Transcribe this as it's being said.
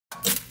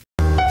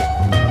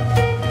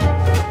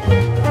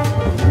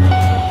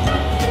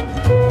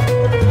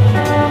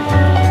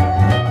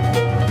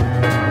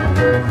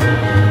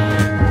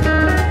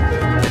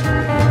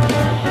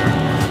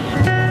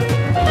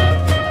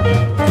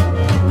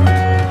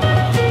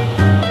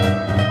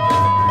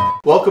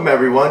Welcome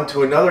everyone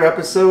to another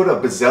episode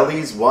of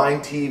Bozzelli's Wine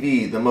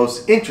TV, the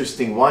most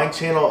interesting wine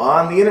channel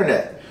on the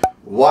internet.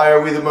 Why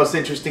are we the most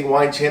interesting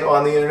wine channel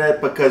on the internet?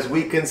 Because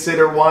we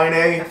consider wine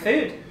a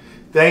food.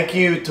 Thank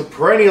you to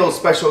perennial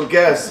special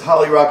guests,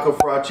 Holly, Rocco,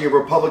 Feraci, a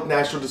Republic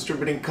National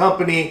Distributing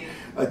Company,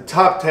 a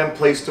top 10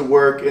 place to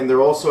work, and they're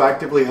also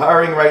actively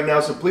hiring right now,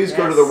 so please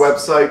go to their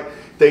website.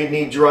 They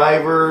need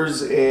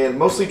drivers, and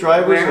mostly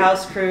drivers.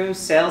 Warehouse crews,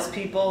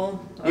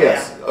 salespeople.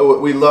 Yes,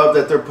 we love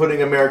that they're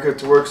putting America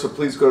to work, so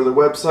please go to their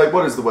website.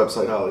 What is the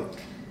website, Holly?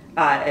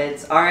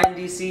 It's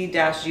rndc-usa.com.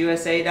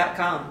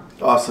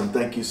 Awesome,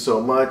 thank you so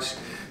much.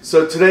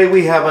 So today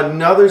we have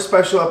another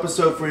special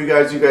episode for you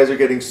guys. You guys are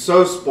getting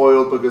so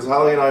spoiled because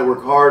Holly and I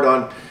work hard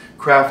on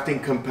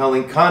crafting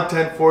compelling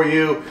content for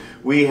you.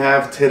 We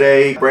have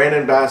today brand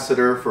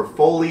ambassador for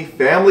Foley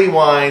Family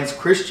Wines,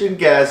 Christian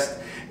guest,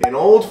 an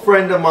old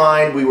friend of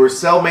mine. We were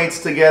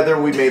cellmates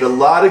together. We made a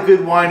lot of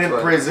good wine in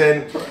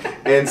prison,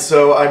 and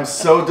so I'm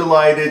so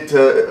delighted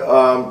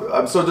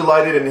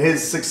in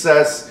his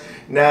success.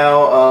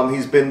 Now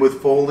he's been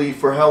with Foley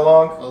for how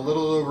long? A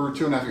little over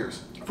 2.5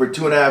 years. For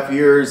 2.5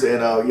 years, and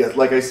yes,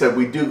 like I said,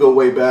 we do go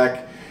way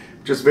back.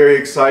 Just very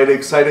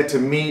excited to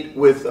meet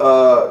with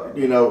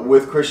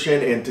with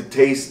Christian and to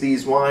taste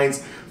these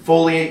wines.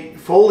 Foley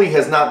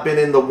has not been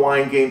in the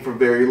wine game for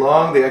very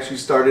long. They actually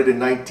started in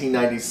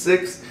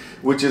 1996.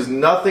 Which is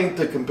nothing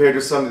to compare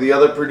to some of the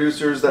other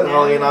producers that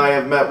Holly and I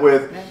have met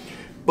with.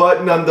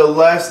 But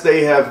nonetheless,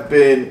 they have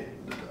been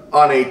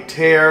on a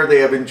tear. They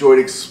have enjoyed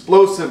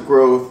explosive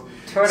growth.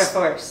 Tour de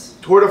force.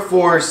 Tour de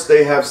force.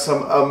 They have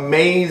some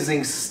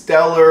amazing,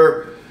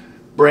 stellar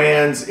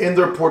brands in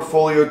their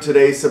portfolio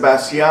today.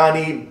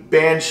 Sebastiani,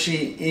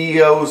 Banshee,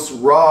 EOS,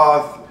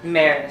 Roth.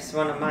 Maris,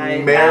 one of my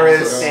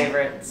absolute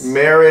favorites.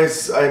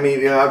 Maris, I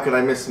mean, how could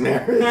I miss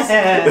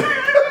Maris?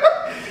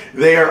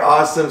 They are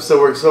awesome,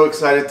 so we're so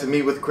excited to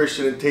meet with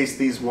Christian and taste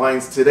these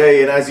wines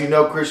today. And as you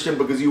know, Christian,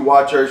 because you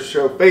watch our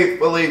show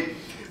faithfully,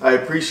 I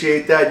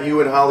appreciate that.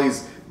 You and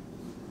Holly's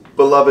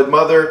beloved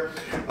mother.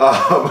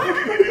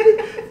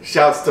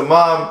 Shouts to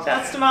mom.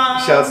 Shouts to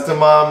mom. Shouts to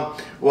mom.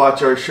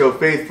 Watch our show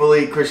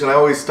faithfully. Christian, I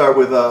always start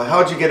with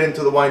how'd you get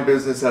into the wine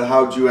business and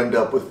how'd you end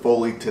up with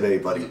Foley today,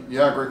 buddy?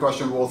 Yeah, great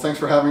question. Well, thanks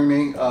for having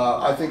me.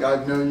 I think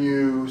I've known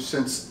you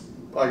since,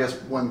 I guess,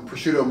 when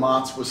prosciutto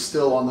mozz was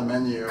still on the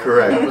menu.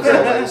 Correct. It was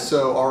LA,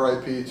 so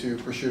R.I.P. to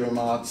prosciutto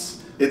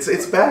mozz.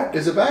 It's back.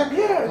 Is it back?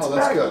 Yeah, it's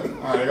that's back. Good.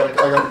 All right, I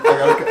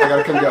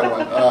gotta come get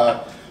one.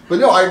 But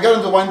no, I got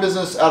into the wine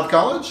business out of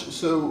college,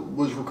 so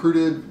was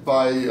recruited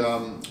by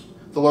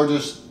the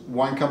largest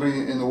wine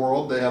company in the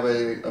world. They have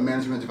a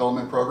management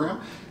development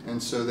program,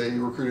 and so they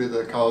recruited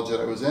the college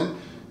that I was in.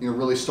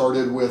 Really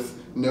started with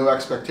no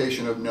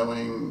expectation of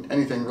knowing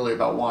anything really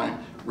about wine.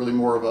 Really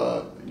more of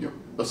a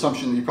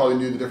assumption that you probably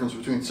knew the difference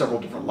between several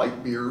different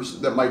light beers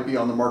that might be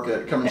on the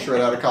market coming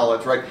straight out of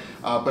college, right?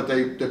 But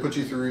they put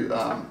you through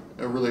a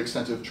really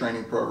extensive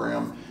training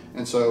program.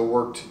 And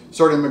so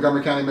started in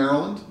Montgomery County,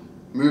 Maryland,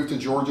 moved to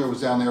Georgia, was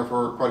down there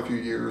for quite a few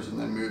years, and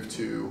then moved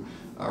to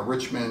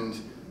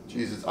Richmond.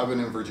 Jesus, I've been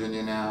in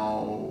Virginia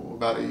now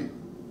about eight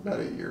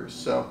years.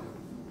 So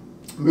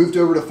moved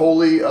over to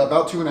Foley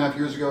about 2.5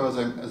 years ago, as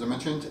I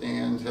mentioned,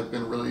 and have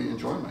been really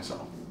enjoying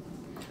myself.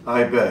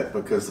 I bet,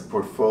 because the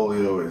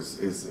portfolio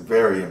is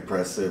very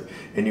impressive.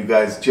 And you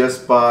guys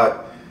just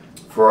bought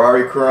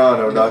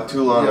Ferrari-Carano not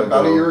too long ago.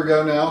 About a year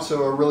ago now,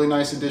 so a really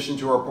nice addition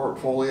to our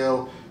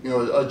portfolio.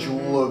 A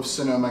jewel of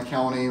Sonoma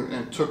County, and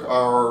it took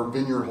our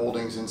vineyard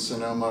holdings in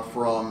Sonoma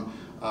from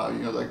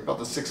like about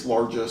the 6th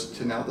largest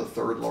to now the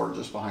 3rd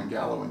largest behind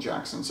Gallo and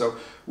Jackson. So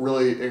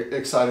really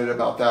excited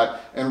about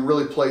that, and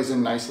really plays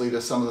in nicely to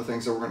some of the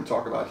things that we're going to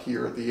talk about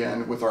here at the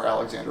end with our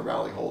Alexander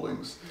Valley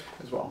holdings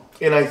as well.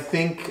 And I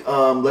think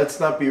let's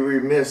not be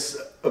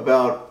remiss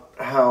about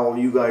how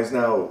you guys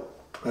now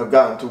have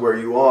gotten to where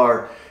you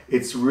are.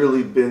 It's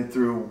really been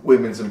through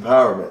women's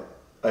empowerment.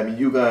 I mean,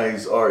 you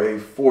guys are a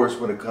force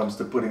when it comes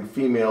to putting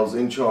females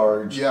in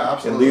charge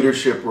and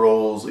leadership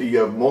roles. You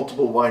have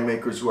multiple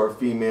winemakers who are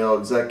female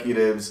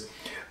executives.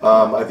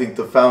 I think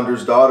the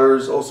founder's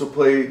daughters also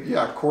play.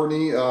 Yeah,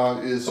 Courtney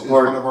is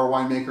one of our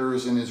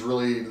winemakers and is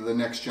really the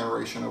next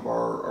generation of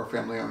our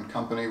family-owned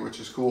company, which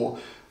is cool.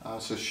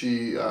 So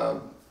she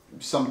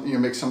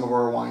makes some of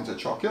our wines at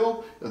Chalk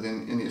Hill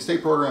in the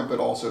estate program, but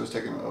also has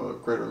taken a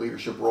greater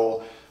leadership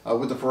role.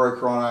 With the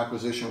Ferrari-Carano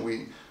acquisition,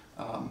 we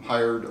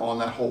hired on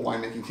that whole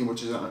winemaking team,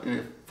 which is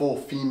a full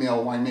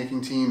female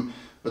winemaking team.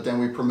 But then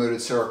we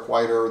promoted Sarah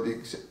Quieter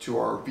to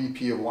our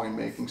VP of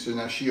winemaking. So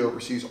now she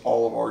oversees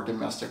all of our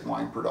domestic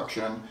wine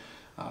production.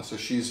 So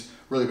she's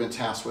really been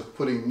tasked with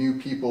putting new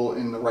people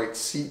in the right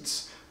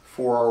seats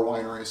for our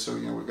wineries. So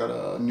we've got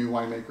a new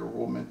winemaker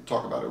we'll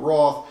talk about at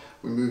Roth.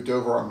 We moved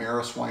over our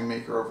Maris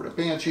winemaker over to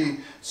Banshee.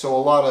 So a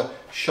lot of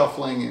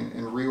shuffling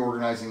and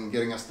reorganizing and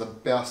getting us the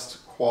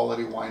best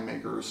quality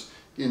winemakers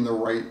in the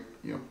right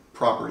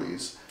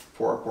properties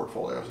for our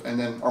portfolios. And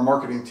then our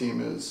marketing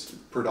team is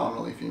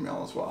predominantly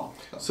female as well.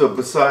 So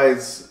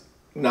besides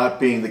not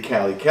being the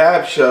Cali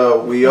Cab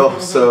show, we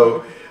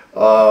also,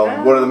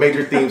 one of the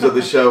major themes of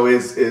the show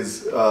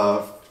is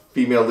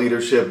female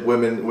leadership,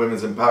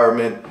 women's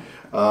empowerment.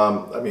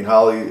 I mean,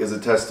 Holly is a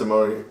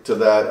testimony to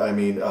that. I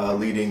mean,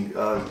 leading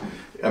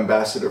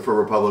ambassador for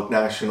Republic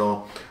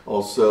National,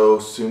 also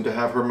soon to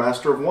have her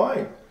Master of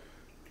Wine.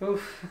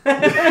 Oof.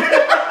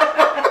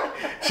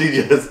 She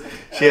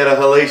had a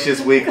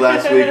hellacious week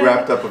last week,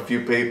 wrapped up a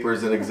few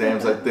papers and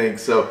exams, I think.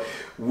 So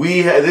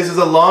this is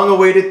a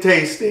long-awaited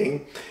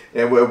tasting,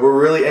 and we're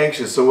really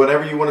anxious. So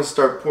whenever you want to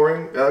start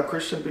pouring,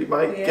 Christian, be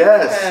my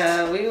guest.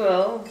 Yeah, we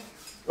will.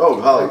 Oh,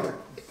 Holly.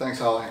 Thanks,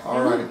 Holly.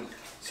 All right.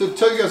 So to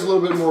tell you guys a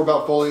little bit more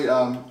about Foley,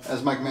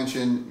 as Mike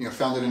mentioned,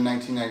 founded in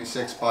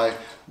 1996 by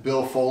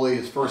Bill Foley.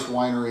 His first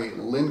winery,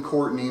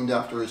 Lincourt, named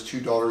after his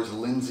two daughters,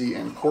 Lindsey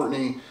and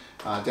Courtney,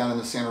 down in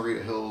the Santa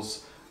Rita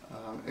Hills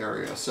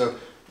area. So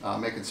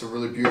making some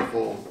really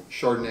beautiful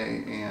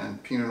Chardonnay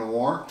and Pinot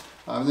Noir.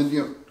 And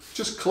then,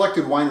 just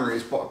collected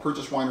wineries,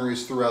 purchased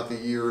wineries throughout the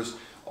years,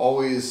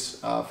 always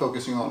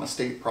focusing on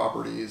estate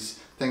properties,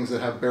 things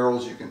that have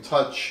barrels you can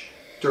touch,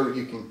 dirt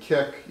you can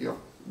kick,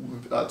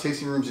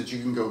 tasting rooms that you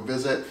can go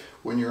visit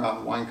when you're out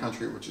in wine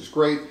country, which is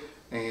great,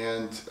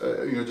 and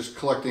just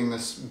collecting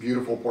this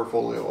beautiful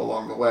portfolio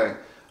along the way.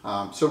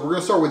 So we're going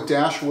to start with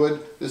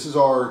Dashwood. This is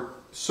our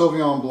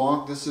Sauvignon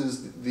Blanc. This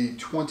is the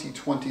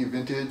 2020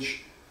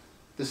 vintage.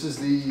 This is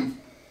the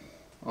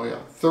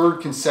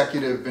third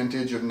consecutive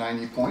vintage of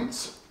 90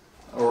 points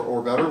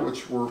or better,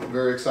 which we're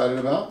very excited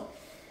about.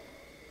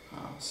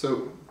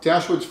 So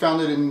Dashwood's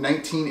founded in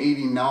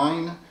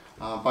 1989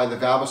 by the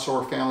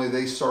Vavasor family.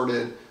 They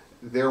started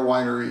their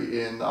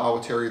winery in the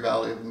Awatere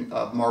Valley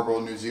of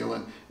Marlborough, New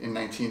Zealand in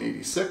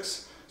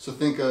 1986. So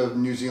think of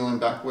New Zealand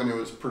back when it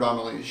was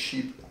predominantly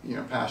sheep,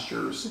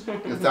 pastures,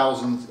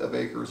 thousands of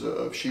acres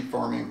of sheep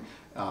farming,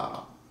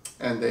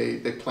 and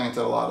they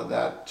planted a lot of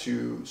that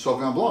to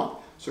Sauvignon Blanc.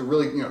 So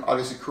really,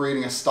 obviously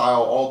creating a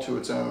style all to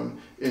its own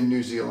in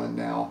New Zealand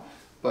now.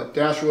 But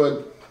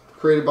Dashwood,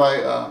 created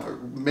by,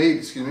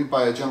 made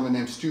by a gentleman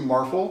named Stu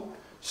Marfel.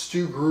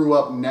 Stu grew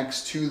up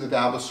next to the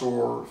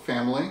Vavasor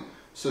family.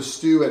 So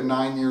Stu, at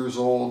 9 years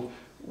old,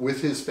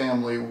 with his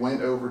family,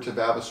 went over to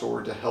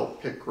Vavasor to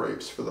help pick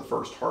grapes for the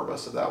first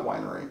harvest of that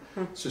winery.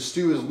 So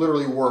Stu has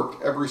literally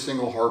worked every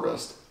single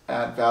harvest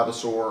at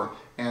Vavasor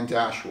and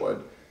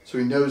Dashwood. So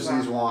he knows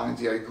these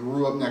wines. Yeah, he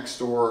grew up next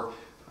door.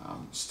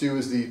 Stu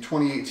is the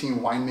 2018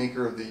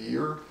 Winemaker of the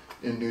Year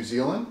in New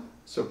Zealand.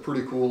 So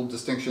pretty cool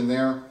distinction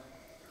there.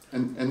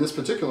 And this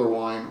particular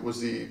wine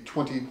was the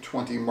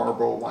 2020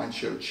 Marlborough Wine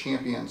Show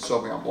Champion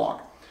Sauvignon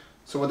Blanc.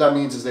 So what that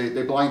means is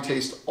they blind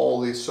taste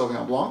all these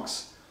Sauvignon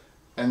Blancs,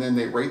 and then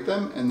they rate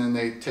them, and then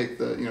they take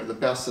the the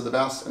best of the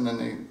best, and then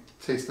they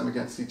taste them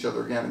against each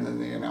other again, and then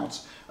they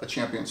announce a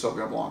champion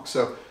Sauvignon Blanc.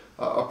 So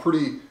a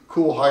pretty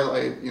cool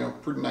highlight,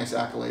 pretty nice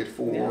accolade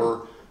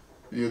for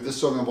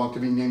this Sauvignon Blanc to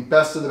be named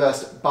best of the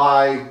best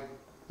by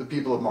the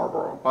people of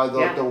Marlborough, by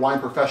the wine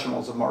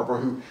professionals of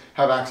Marlborough who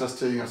have access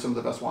to some of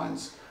the best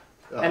wines.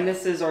 And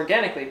this is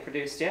organically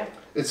produced, yeah?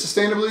 It's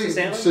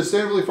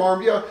sustainably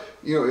farmed, yeah.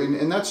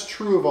 And that's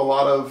true of a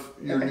lot of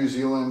New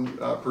Zealand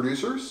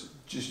producers.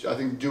 Just, I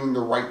think, doing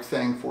the right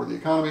thing for the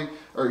economy,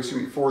 or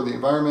for the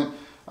environment.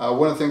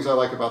 One of the things I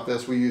like about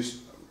this, we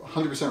use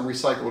 100%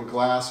 recycled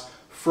glass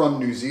from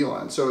New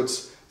Zealand. So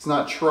it's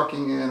not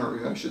trucking in,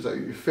 or I should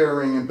say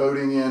ferrying and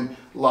boating in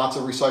lots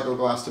of recycled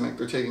glass to make.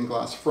 They're taking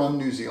glass from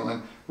New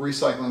Zealand,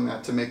 recycling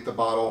that to make the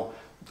bottle.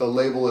 The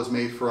label is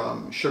made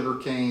from sugar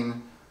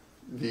cane.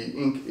 The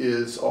ink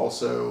is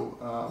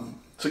also.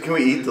 So can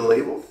we eat the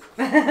label?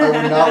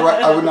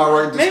 I would not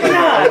write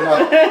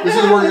disclaimer. This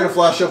is where you're going to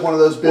flash up one of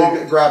those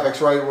big graphics,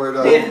 right? Where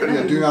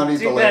do not eat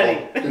the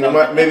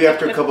label. Maybe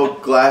after a couple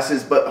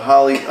glasses. But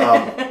Holly,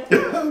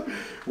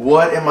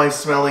 what am I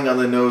smelling on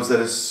the nose that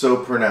is so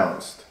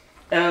pronounced?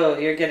 Oh,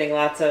 you're getting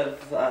lots of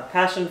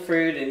passion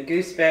fruit and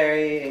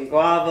gooseberry and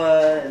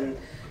guava and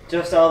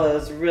just all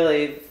those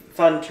really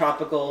fun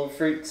tropical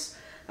fruits.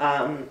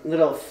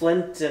 Little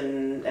flint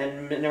and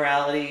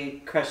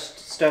minerality, crushed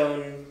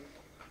stone.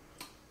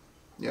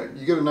 Yeah,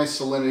 you get a nice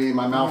salinity.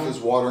 My mouth is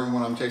watering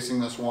when I'm tasting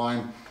this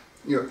wine.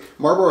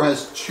 Marlborough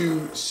has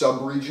two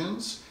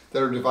sub-regions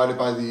that are divided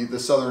by the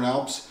Southern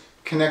Alps,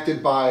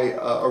 connected by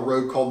a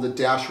road called the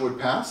Dashwood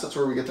Pass. That's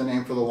where we get the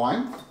name for the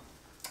wine.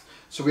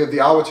 So we have the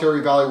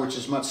Awatere Valley, which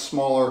is much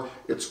smaller.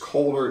 It's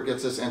colder. It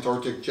gets this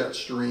Antarctic jet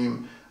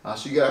stream.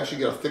 So you actually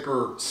get a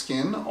thicker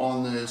skin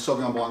on the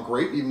Sauvignon Blanc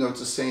grape, even though it's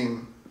the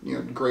same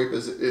grape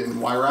as in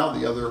Wairau,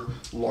 the other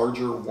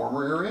larger,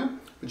 warmer area.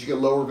 But you get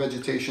lower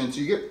vegetation. So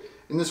you get,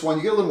 in this wine,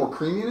 you get a little more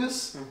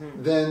creaminess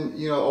than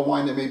a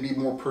wine that may be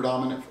more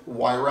predominant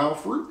Wairau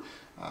fruit.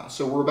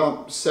 So we're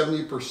about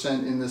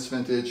 70% in this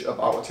vintage of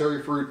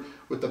Awatere fruit,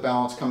 with the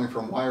balance coming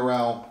from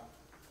Wairau.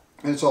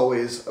 And it's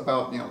always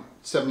about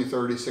 70-30,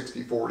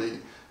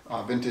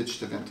 60-40 vintage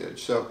to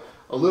vintage. So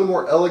a little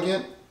more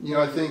elegant,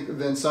 I think,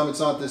 than some. It's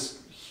not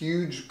this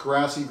huge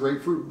grassy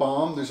grapefruit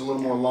bomb. There's a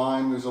little more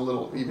lime. There's a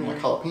little even like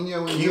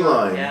jalapeno in Key here.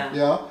 lime.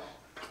 Yeah.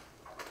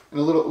 And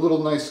a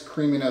little nice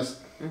creaminess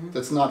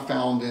that's not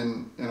found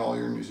in all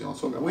your New Zealand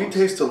Sauvignon We Blancs.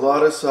 taste a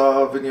lot of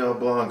Sauvignon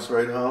Blancs,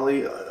 right,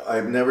 Holly?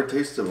 I've never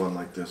tasted one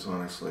like this,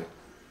 honestly.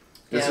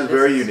 This is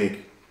very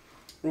unique.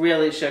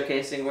 Really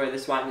showcasing where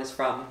this wine is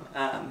from.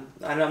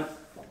 I'm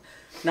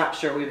not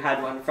sure we've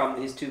had one from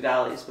these two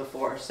valleys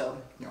before,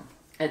 so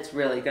it's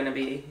really going to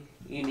be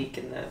unique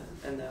in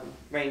the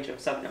range of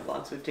Sauvignon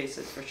Blancs we've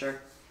tasted for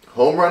sure.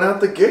 Home run out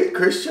the gate,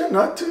 Christian.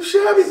 Not too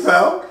shabby,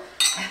 pal.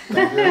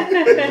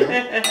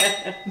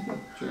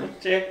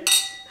 Cheers.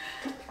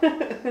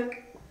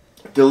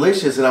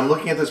 Delicious. And I'm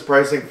looking at this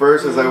pricing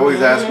first, as I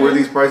always ask, were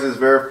these prices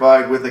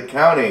verified with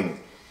accounting?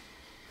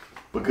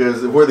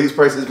 Because were these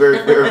prices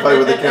verified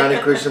with accounting,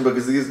 Christian?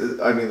 Because these,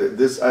 I mean,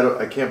 this,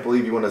 I can't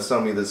believe you want to sell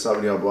me this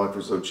Sauvignon Blanc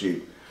for so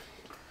cheap.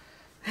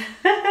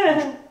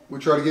 We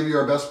try to give you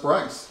our best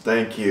price.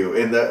 Thank you.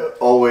 And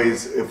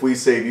always, if we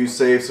save, you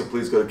save. So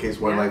please go to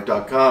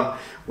casewinelife.com,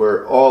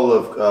 where all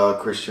of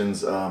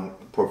Christian's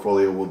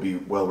portfolio will be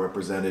well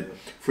represented.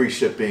 Free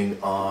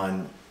shipping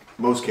on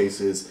most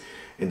cases.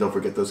 And don't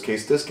forget those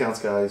case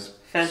discounts, guys.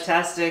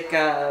 Fantastic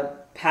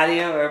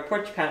patio or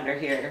porch pounder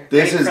here.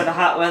 This Great is for the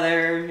hot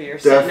weather. You're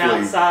sitting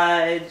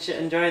outside,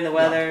 enjoying the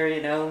weather,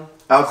 you know.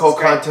 Alcohol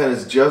content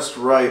is just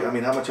right. I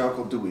mean, how much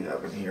alcohol do we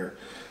have in here?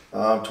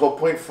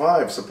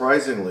 12.5,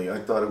 surprisingly. I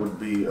thought it would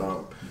be,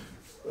 I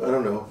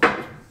don't know,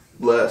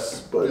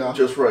 less, but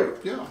just right.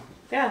 Yeah.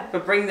 Yeah,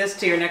 but bring this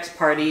to your next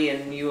party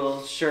and you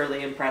will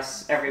surely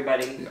impress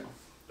everybody. Yeah.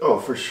 Oh,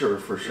 for sure,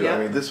 for sure. Yeah. I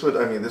mean, this would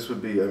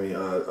be,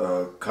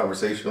 a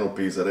conversational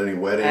piece at any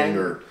wedding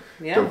or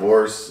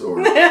divorce or,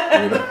 you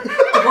know.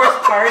 Divorce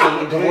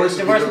party.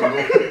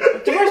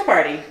 Divorce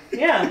party.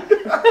 Yeah. Is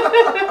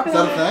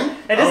that a thing?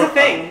 It is a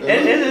thing.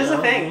 It is a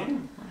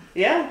thing.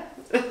 Yeah.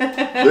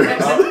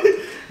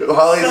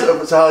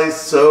 Holly's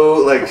so,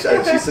 like,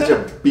 she's such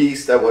a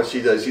beast at what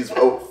she does. She's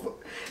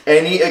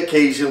any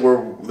occasion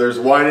where there's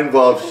wine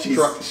involved,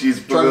 she's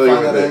familiar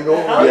with it. Angle.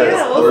 Oh yes,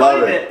 yeah, we'll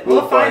find it.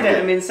 We'll find it.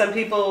 I mean, some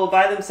people will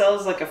buy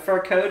themselves like a fur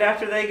coat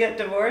after they get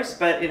divorced,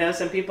 but you know,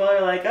 some people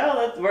are like,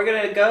 oh, we're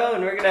gonna go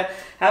and we're gonna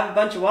have a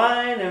bunch of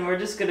wine and we're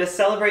just gonna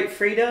celebrate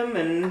freedom,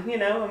 and you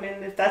know, I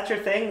mean, if that's your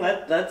thing,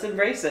 let's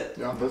embrace it.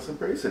 Yeah, let's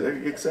embrace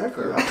it.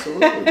 Exactly,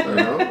 absolutely. You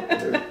know,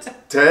 it's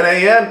 10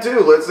 a.m. too.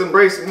 Let's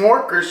embrace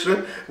more,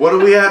 Christian. What do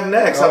we have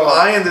next? I'm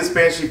eyeing this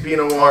Banshee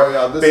Pinot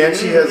Noir.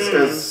 Banshee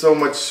has so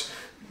much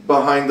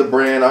behind the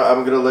brand.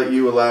 I'm going to let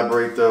you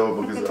elaborate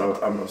though,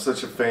 because I'm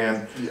such a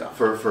fan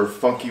for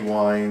funky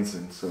wines,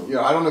 and so.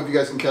 Yeah, I don't know if you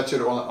guys can catch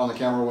it on the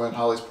camera when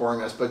Holly's pouring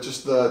this, but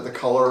just the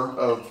color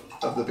of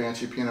the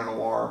Banshee Pinot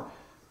Noir.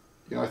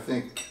 You know, I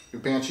think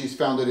Banshee's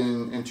founded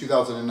in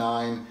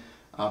 2009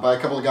 by a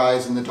couple of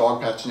guys in the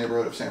Dogpatch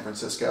neighborhood of San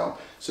Francisco.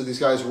 So these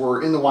guys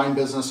were in the wine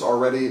business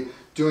already,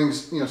 doing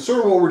sort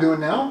of what we're doing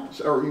now,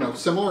 or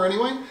similar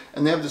anyway.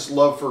 And they have this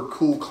love for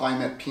cool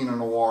climate Pinot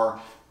Noir,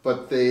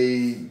 but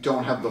they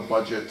don't have the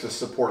budget to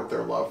support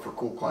their love for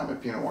cool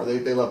climate Pinot Noir.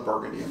 They love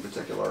Burgundy in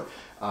particular.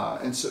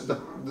 And so,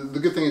 but the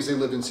good thing is they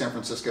lived in San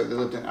Francisco. They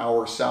lived an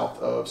hour south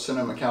of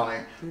Sonoma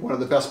County, one of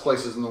the best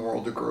places in the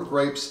world to grow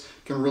grapes.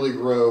 Can really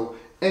grow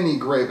any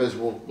grape, as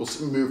we'll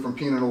move from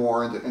Pinot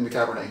Noir into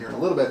Cabernet here in a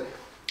little bit.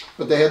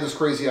 But they had this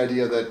crazy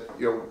idea that,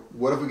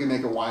 what if we could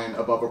make a wine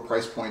above a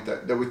price point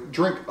that we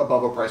drink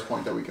above a price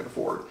point that we could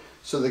afford?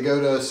 So they go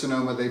to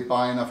Sonoma, they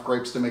buy enough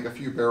grapes to make a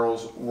few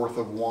barrels worth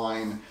of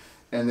wine,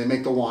 and they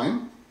make the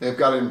wine. They've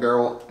got it in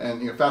barrel,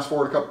 and fast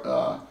forward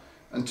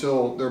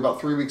until they're about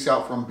 3 weeks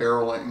out from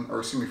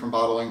from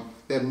bottling.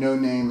 They have no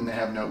name and they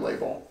have no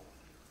label.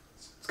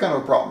 It's kind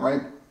of a problem,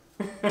 right?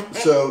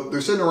 So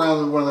they're sitting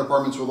around in one of their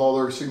apartments with all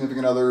their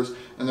significant others,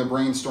 and they're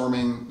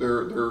brainstorming.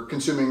 They're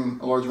consuming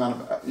a large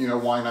amount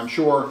of wine, I'm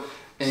sure.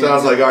 And,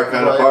 sounds like our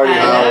kind of party.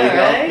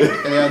 Right?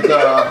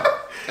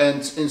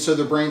 And so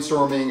they're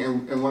brainstorming,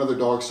 and one of their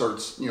dogs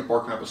starts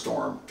barking up a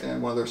storm,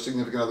 and one of their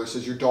significant others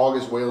says, "Your dog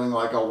is wailing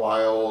like a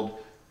wild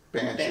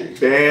banshee."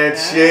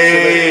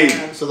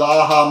 Banshee. So the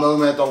aha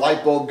moment, the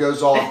light bulb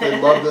goes off.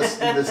 They love this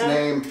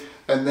name,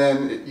 and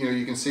then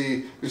you can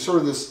see there's sort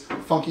of this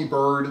funky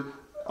bird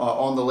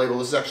on the label.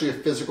 This is actually a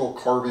physical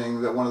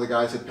carving that one of the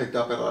guys had picked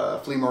up at a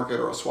flea market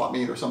or a swap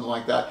meet or something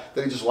like that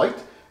he just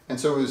liked, and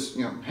so it was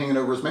hanging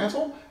over his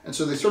mantle. And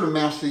so they sort of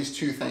mashed these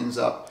two things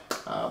up,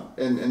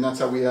 and that's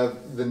how we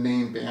have the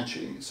name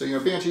Banshee. So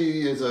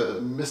Banshee is a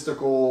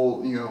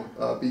mystical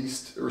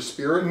beast or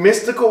spirit.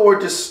 Mystical or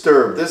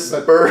disturbed? This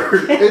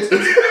bird.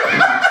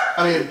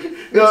 I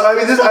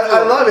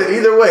love it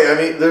either way. I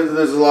mean,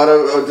 there's a lot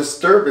of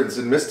disturbance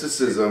and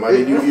mysticism. I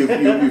mean,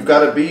 you've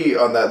got to be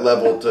on that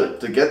level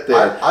to get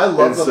there. I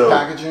love the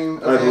packaging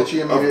of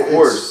Banshee. I mean, of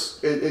course,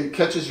 it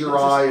catches your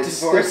eye. It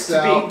sticks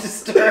out. Being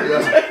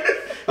disturbed. Yeah.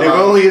 If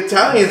only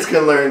Italians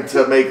can learn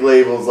to make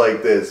labels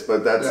like this,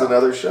 but that's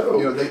another show.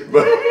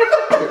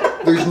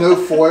 There's no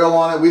foil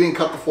on it. We didn't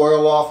cut the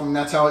foil off, and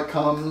that's how it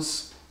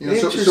comes.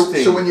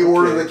 So when you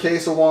order the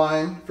case of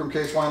wine from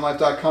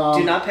casewinelife.com,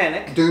 do not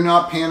panic. Do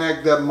not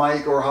panic that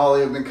Mike or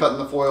Holly have been cutting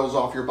the foils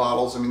off your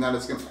bottles. I mean, that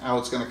is how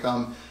it's going to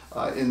come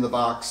in the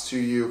box to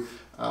you.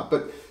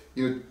 But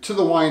to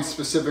the wine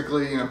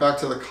specifically, back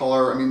to the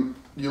color. I mean,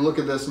 you look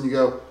at this and you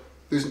go,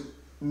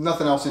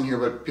 nothing else in here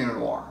but Pinot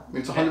Noir. I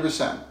mean, it's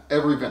 100%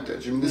 every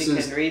vintage. I mean, this you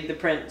is can read the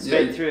print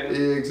straight through.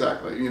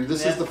 Exactly. You know,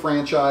 this is the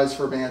franchise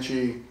for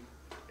Banshee.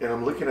 And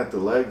I'm looking at the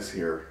legs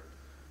here.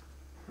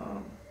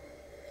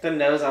 The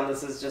nose on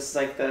this is just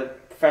like the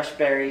fresh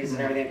berries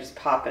and everything just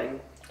popping.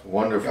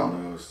 Wonderful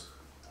nose.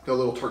 Got a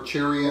little tart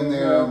cherry in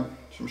there,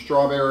 some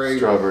strawberry.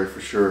 Strawberry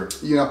for sure.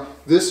 You know,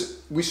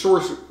 we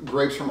source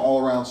grapes from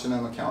all around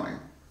Sonoma County.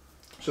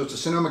 So it's a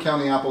Sonoma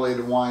County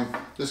appellated wine.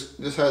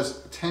 This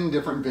has 10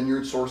 different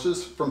vineyard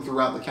sources from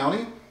throughout the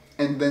county,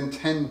 and then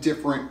 10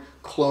 different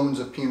clones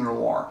of Pinot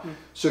Noir.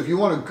 So if you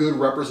want a good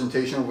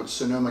representation of what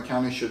Sonoma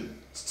County should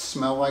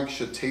smell like,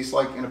 should taste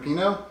like in a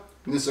Pinot,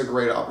 this is a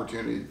great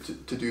opportunity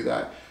to do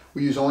that.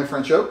 We use only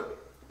French oak,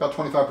 about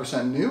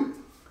 25% new.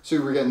 So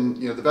we're getting,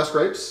 you know, the best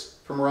grapes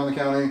from around the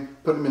county,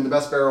 putting them in the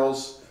best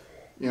barrels,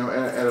 you know,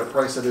 at a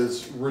price that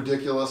is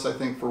ridiculous, I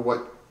think, for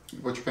what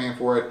you're paying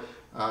for it.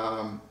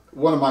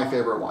 One of my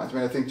favorite wines. I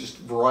mean, I think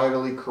just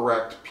varietally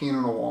correct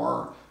Pinot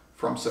Noir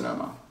from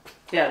Sonoma.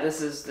 Yeah,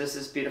 this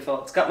is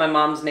beautiful. It's got my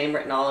mom's name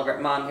written all over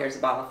it. Mom, here's a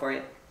bottle for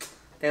you.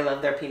 They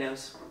love their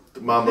Pinots.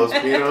 Mom loves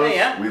Pinots.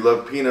 Yeah. We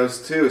love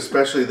Pinots too,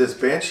 especially this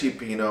Banshee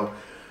Pinot.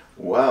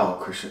 Wow,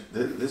 Christian,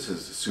 this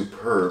is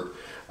superb.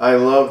 I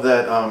love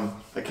that.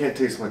 I can't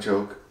taste much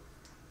oak.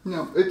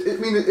 No, I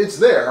mean, it's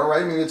there,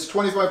 right? I mean, it's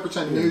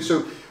 25% new,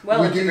 so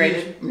well we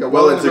integrated. Do use,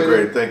 well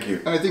integrated. Thank you.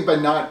 And I think by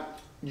not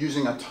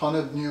using a ton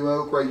of new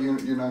oak, right,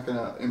 you're not going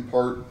to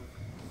impart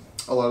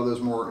a lot of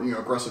those more, you know,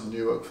 aggressive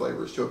new oak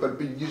flavors to it.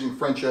 But using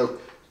French oak,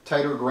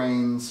 tighter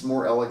grains,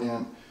 more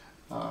elegant.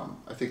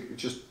 I think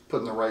it's just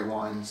putting the right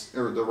wines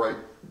or the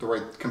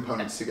right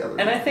components together.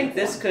 And I think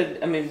this could,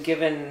 I mean,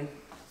 given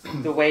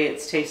the way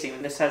it's tasting,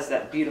 and this has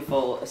that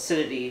beautiful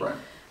acidity. Right.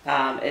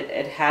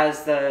 It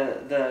has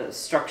the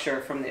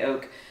structure from the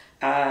oak.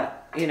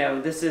 You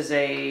know, this is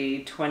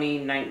a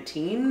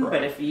 2019, Correct.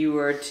 but if you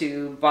were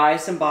to buy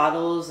some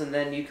bottles and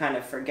then you kind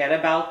of forget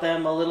about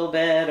them a little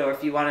bit, or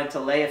if you wanted to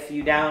lay a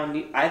few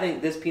down, I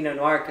think this Pinot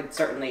Noir could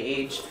certainly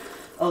age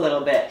a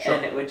little bit, Sure.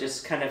 and it would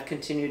just kind of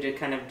continue to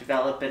kind of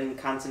develop and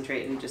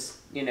concentrate and just,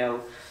 you know,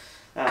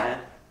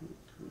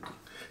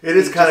 It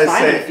is kind of in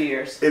a few saying.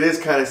 years. It is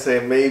kind of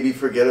saying maybe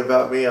forget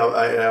about me.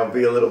 I'll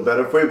be a little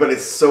better for you. But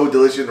it's so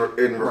delicious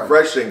and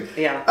refreshing.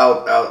 Yeah.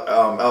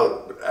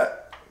 Out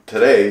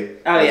today.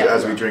 Oh,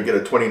 as we drink it, a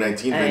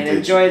 2019 And vintage.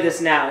 enjoy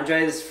this now.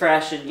 Enjoy this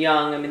fresh and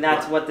young. I mean,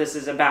 that's what this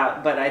is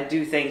about. But I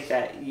do think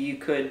that you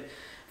could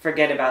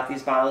forget about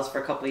these bottles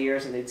for a couple of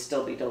years and they'd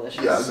still be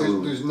delicious. Yeah,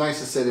 there's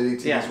nice acidity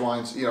to Yeah. these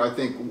wines. You know, I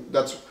think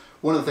that's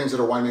one of the things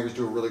that our winemakers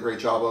do a really great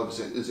job of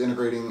is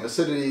integrating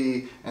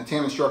acidity and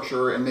tannin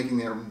structure and making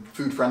their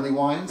food-friendly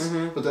wines.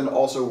 But then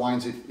also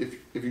wines, if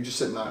you're just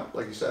sitting out,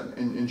 like you said,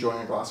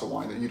 enjoying a glass of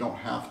wine, that you don't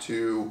have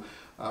to,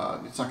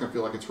 it's not going to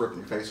feel like it's ripping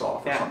your face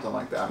off or something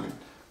like that. I mean,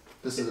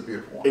 this is a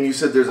beautiful one. And you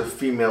said there's a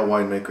female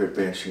winemaker at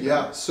Banshee.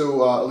 Yeah,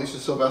 so Alicia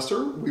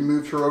Sylvester, we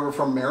moved her over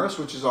from Maris,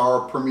 which is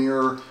our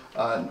premier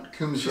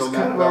Coombsville. She's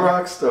kind of a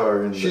rock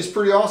star. She's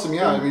pretty awesome,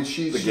 yeah. I mean,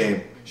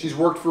 she's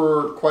worked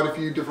for quite a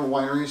few different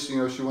wineries. You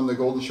know, she won the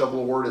Golden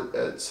Shovel Award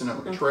at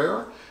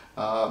Sonoma-Cutrer,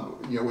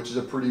 you know, which is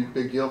a pretty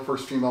big deal.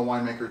 First female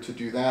winemaker to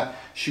do that.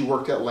 She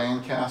worked at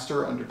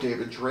Lancaster under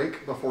David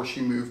Drake before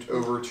she moved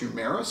over to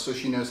Maris, so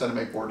she knows how to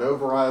make Bordeaux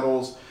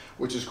varietals,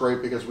 which is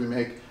great because we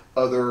make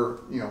other,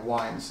 you know,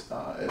 wines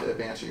at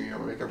Banshee. You know,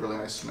 we make a really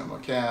nice Sonoma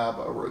Cab,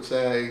 a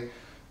Rosé,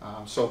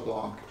 Sauv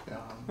Blanc,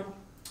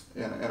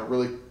 and a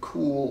really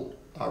cool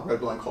red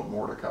blend called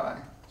Mordecai.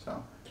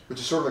 So, which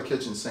is sort of a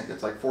kitchen sink.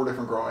 It's like 4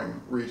 different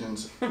growing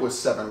regions with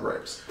 7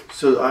 grapes.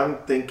 So I'm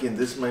thinking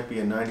this might be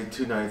a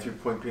 92, 93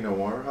 point Pinot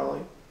Noir,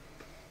 Holly.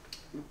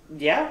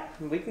 Yeah,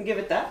 we can give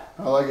it that.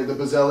 I like it. The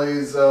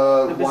Bozzelli's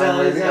wine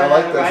rating. I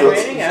like that. Wine So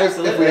rating,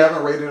 absolutely. if we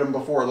haven't rated them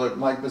before, like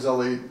Mike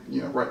Bozzelli,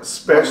 you know, right.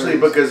 Especially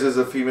because there's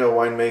a female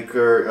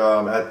winemaker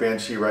at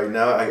Banshee right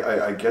now.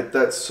 I get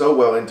that so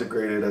well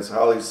integrated, as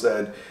Holly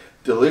said.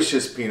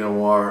 Delicious Pinot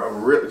Noir.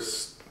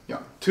 Yeah.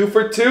 2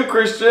 for 2,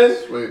 Christian.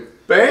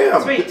 Sweet.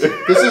 Bam. Sweet.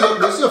 This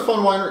is a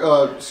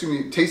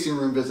fun tasting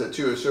room visit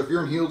too. So if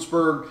you're in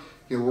Healdsburg,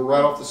 you know, we're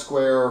right off the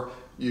square.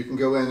 You can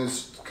go in.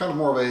 It's kind of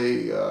more of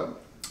a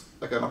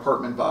like an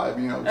apartment vibe,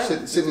 you know,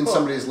 sitting in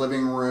somebody's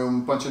living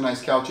room, bunch of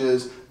nice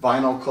couches,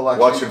 vinyl collection.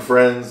 Watching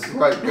Friends.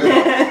 Right, a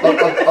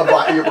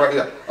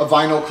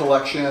vinyl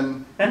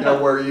collection, you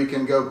know, where you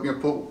can go, you know,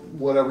 put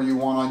whatever you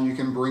want on. You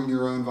can bring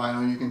your own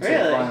vinyl. You can take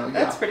vinyl.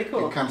 That's pretty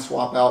cool. You can kind of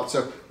swap out.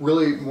 So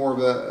really more of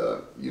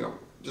a, you know,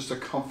 just a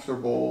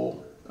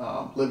comfortable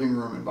living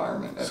room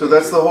environment. So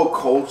that's the whole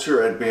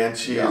culture at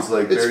Banshee. Is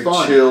like it's very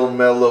fun. Chill,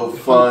 mellow,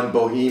 fun,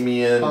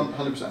 bohemian.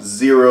 100%.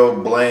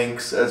 Zero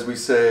blanks, as we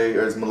say,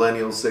 or as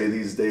millennials say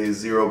these days.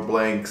 Zero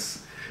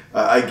blanks.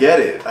 I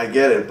get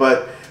it.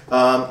 But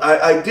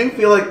I do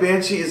feel like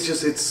Banshee is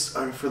just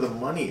for the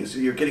money. So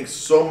you're getting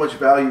so much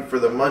value for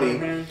the money,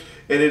 and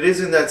it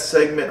is in that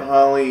segment,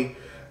 Holly.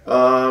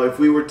 If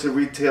we were to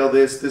retail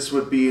this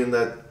would be in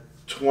that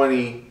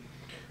 $20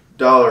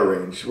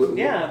 range.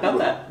 Yeah, about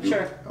that.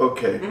 Sure.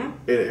 Okay.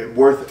 Mm-hmm.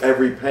 Worth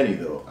every penny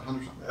though.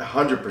 100%.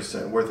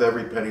 100% worth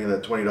every penny in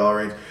that $20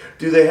 range.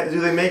 Do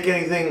they make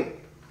anything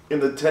in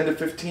the 10 to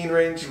 15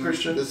 range,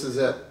 Christian? This is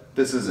it.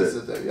 This is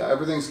it. Yeah,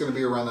 everything's going to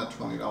be around that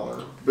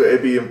 $20. But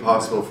it'd be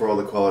impossible for all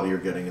the quality you're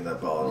getting in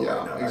that bottle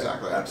right now.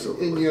 Exactly.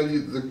 Absolutely.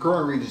 And the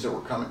growing regions that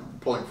we're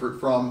pulling fruit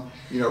from,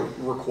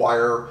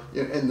 require,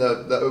 and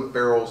the oak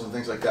barrels and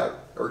things like that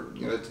are,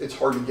 it's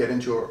hard to get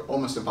into,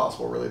 almost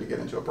impossible really to get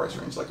into a price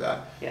range like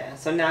that. Yeah.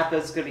 So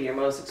Napa's going to be your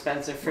most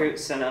expensive fruit.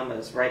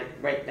 Sonoma's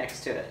right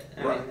next to it.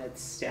 I mean,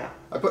 it's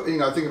I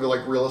think of it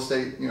like real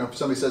estate. If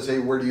somebody says, "Hey,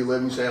 where do you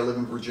live?" and you say, "I live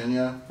in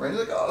Virginia," right?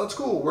 You're like, "Oh, that's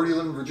cool. Where do you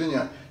live in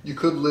Virginia?" You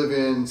could live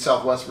in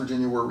Southwest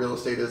Virginia where real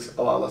estate is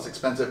a lot less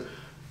expensive.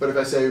 But if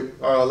I say,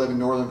 "Oh, I live in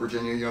Northern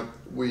Virginia,"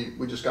 we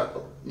just got,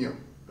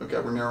 okay,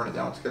 we're narrowing it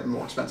down. It's getting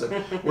more expensive.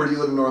 Where do you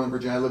live in Northern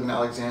Virginia? I live in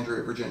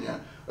Alexandria, Virginia.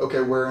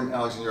 Okay, where in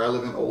Alexandria? I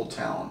live in Old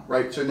Town,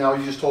 right? So now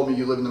you just told me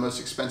you live in the most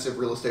expensive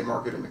real estate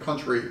market in the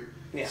country.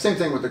 Yeah. Same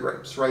thing with the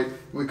grapes, right?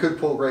 We could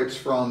pull grapes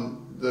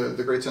from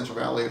the Great Central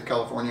Valley of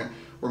California,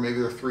 where maybe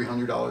they're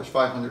 $300,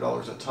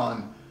 $500 a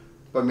ton,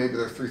 but maybe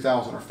they're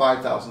 $3,000 or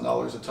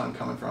 $5,000 a ton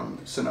coming from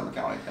Sonoma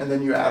County. And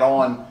then you add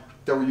on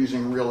that we're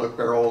using real oak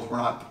barrels. We're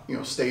not,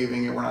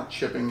 staving it. We're not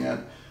chipping it.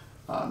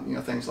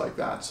 Things like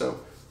that.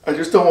 So. I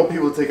just don't want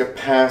people to take a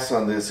pass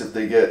on this if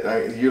they get.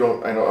 I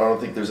don't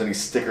think there's any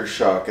sticker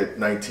shock at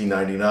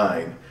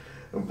 $19.99,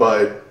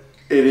 but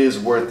it is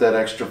worth that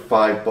extra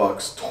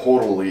 $5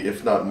 totally,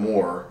 if not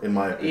more, in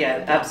my opinion.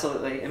 Yeah,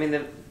 absolutely. I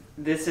mean,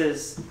 this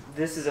is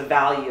a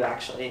value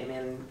actually. I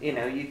mean,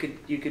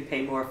 you could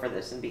pay more for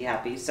this and be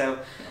happy. So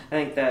I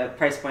think the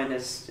price point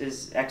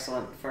is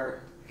excellent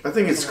for. I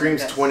think it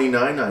screams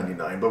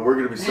 $29.99, but we're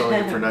going to be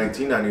selling it for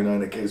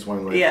 $19.99 at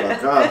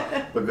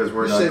casewinelife.com because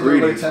we're not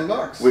greedy. $10.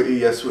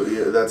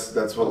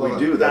 That's what we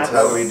do. That's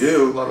how we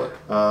do. Love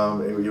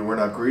it. We're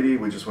not greedy.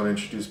 We just want to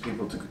introduce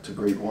people to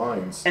great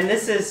wines. And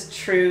this is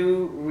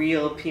true,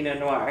 real Pinot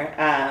Noir.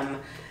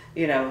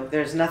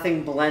 There's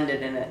nothing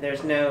blended in it.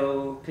 There's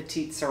no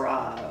Petit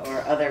Syrah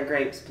or other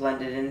grapes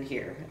blended in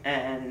here.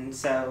 And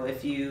so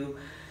if you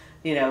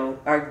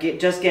are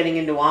just getting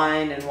into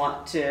wine and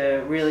want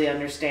to really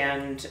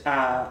understand,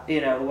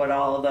 what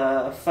all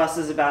the fuss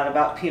is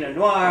about Pinot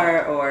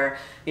Noir, or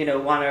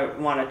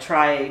want to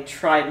try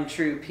tried and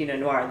true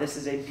Pinot Noir, this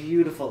is a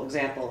beautiful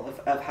example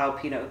of how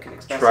Pinot can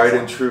express tried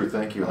itself. and true.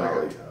 Thank you,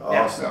 Holly.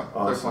 Awesome, yeah.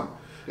 awesome.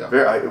 Yeah.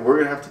 We're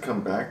gonna have to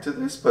come back to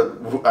this,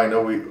 but I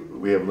know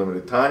we have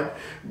limited time,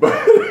 but.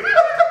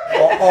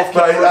 Off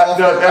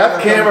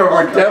camera,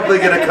 we're definitely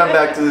going to come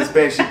back to this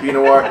Banshee Pinot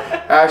Noir.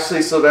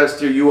 Ashley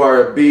Sylvester, you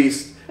are a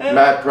beast.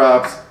 Matt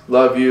Props,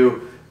 love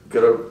you.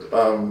 Gonna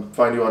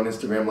find you on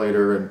Instagram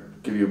later and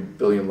give you 1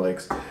 billion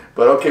likes.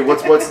 But okay,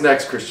 what's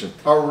next, Christian?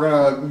 We're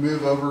going to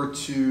move over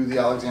to the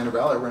Alexander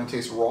Valley. We're going to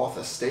taste Roth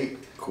Estate.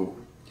 Cool.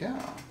 Yeah.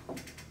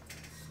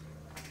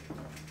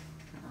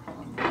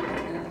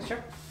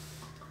 Sure.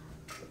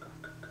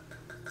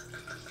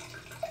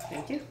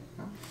 Thank you.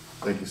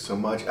 Thank you so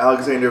much.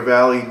 Alexander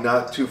Valley,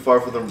 not too far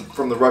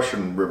from the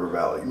Russian River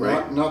Valley,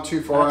 right? Not too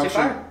far. Not too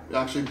far.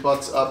 Actually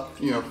butts up,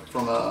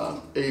 from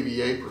a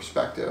AVA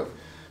perspective.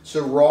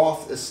 So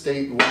Roth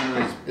Estate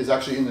Wineries is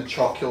actually in the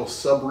Chalk Hill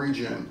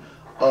subregion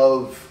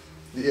of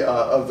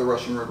the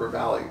Russian River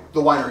Valley,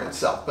 the winery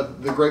itself.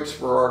 But the grapes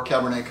for our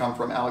Cabernet come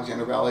from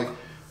Alexander Valley.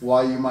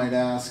 Why, you might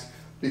ask?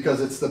 Because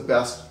it's the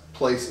best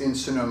place in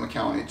Sonoma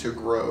County to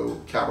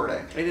grow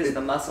Cabernet. It is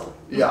the muscle.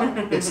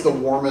 Yeah, it's the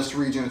warmest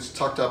region. It's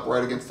tucked up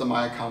right against the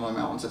Mayakama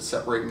Mountains that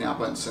separate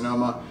Napa and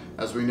Sonoma.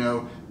 As we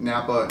know,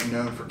 Napa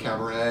known for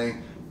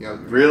Cabernet.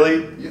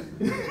 Really? Yeah.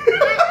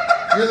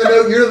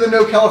 You're the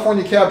No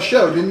California Cab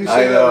show, didn't you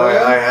say I know,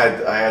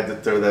 that? I had to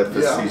throw that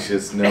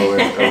facetious no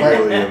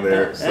really in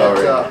there.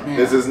 Sorry.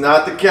 This is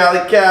not the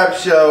Cali Cab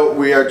show.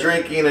 We are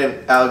drinking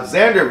an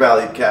Alexander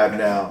Valley Cab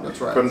now. That's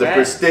right. From the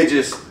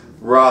prestigious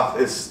Roth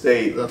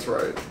Estate. That's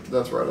right. I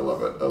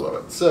love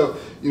it. So,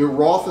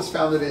 Roth was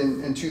founded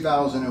in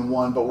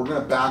 2001, but we're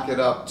going to back it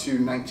up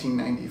to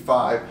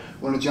 1995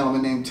 when a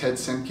gentleman named Ted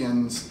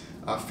Simpkins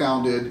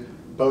founded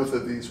both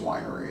of these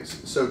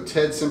wineries. So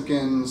Ted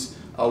Simpkins,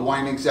 a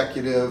wine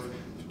executive,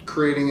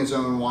 creating his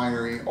own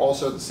winery,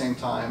 also at the same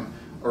time,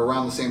 or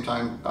around the same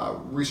time,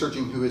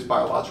 researching who his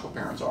biological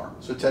parents are.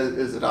 So Ted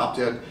is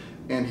adopted,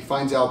 and he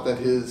finds out that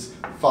his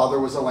father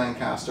was a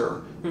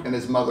Lancaster and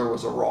his mother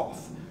was a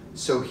Roth.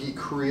 So he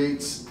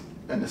creates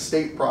an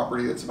estate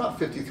property that's about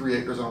 53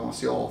 acres. I don't want to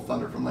steal all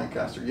thunder from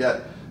Lancaster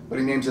yet, but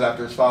he names it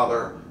after his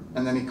father,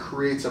 and then he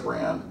creates a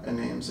brand and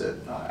names it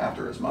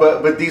after his mother.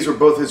 But these were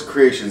both his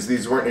creations.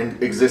 These weren't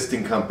in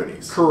existing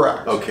companies.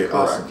 Correct. Okay. Correct.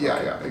 Awesome.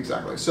 Yeah,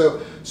 exactly.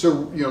 So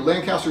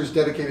Lancaster is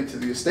dedicated to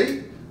the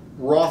estate.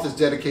 Roth is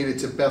dedicated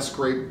to best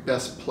grape,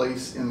 best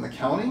place in the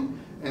county.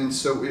 And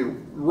so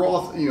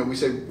Roth, we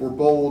say we're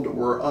bold,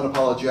 we're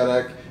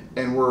unapologetic,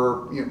 and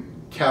we're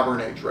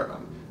Cabernet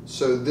driven.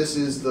 So this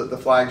is the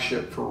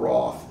flagship for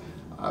Roth.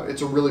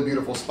 It's a really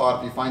beautiful spot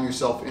if you find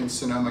yourself in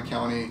Sonoma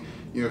County.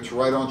 It's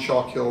right on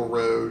Chalk Hill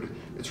Road.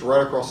 It's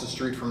right across the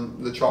street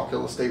from the Chalk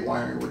Hill Estate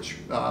Winery, which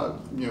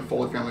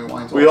Foley Family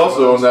Wines. We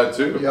also own that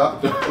too. Yeah,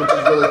 which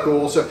is really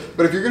cool. So,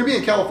 but if you're going to be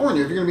in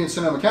California, if you're going to be in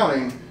Sonoma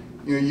County,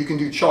 you can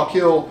do Chalk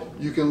Hill.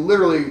 You can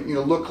literally,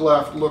 look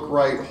left, look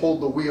right,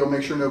 hold the wheel,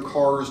 make sure no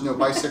cars, no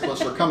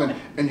bicyclists are coming,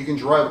 and you can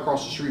drive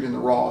across the street in the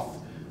Roth.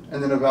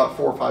 And then about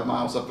 4 or 5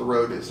 miles up the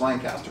road is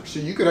Lancaster. So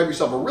you could have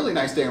yourself a really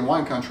nice day in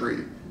wine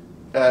country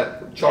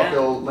at Chalk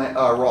Hill,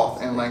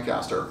 Roth, and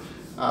Lancaster.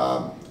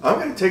 I'm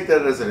going to take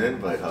that as an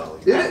invite, Holly.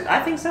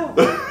 I think so.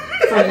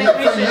 For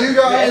you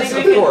guys,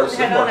 of course.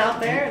 Head on out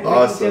there and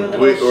awesome. We can do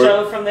a little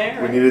show from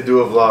there. We need to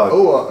do a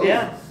vlog.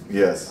 Yeah.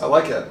 Yes. I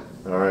like it.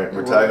 All right,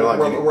 we're tagging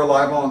along. We're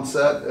live on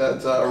set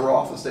at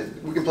Roth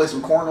Estate. We can play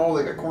some cornhole.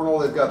 They got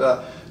cornhole. They've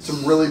got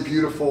some really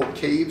beautiful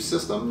cave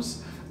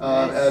systems.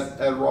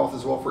 At Roth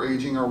as well for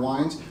aging our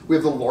wines. We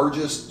have the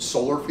largest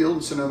solar field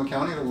in Sonoma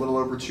County at a little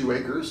over 2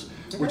 acres,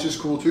 which is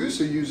cool too.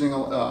 So using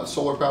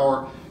solar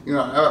power,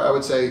 I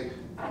would say,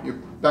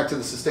 back to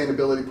the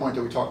sustainability point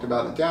that we talked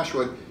about at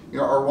Dashwood,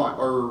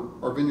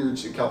 our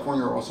vineyards in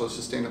California are also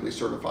sustainably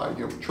certified.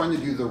 Trying to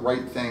do the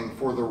right thing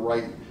for the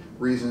right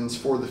reasons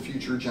for the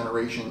future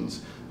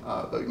generations,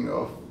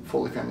 of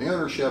Foley family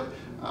ownership.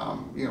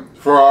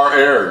 For our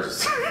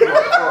heirs.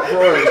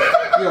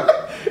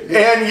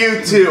 And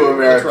you too,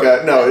 America.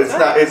 Right. No,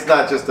 it's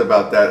not just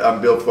about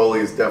that. Bill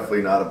Foley is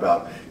definitely not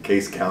about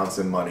case counts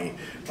and money.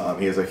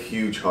 He has a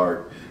huge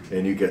heart,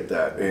 and you get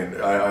that.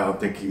 And I don't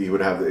think he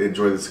would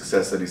enjoy the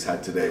success that he's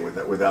had today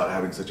without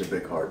having such a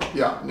big heart.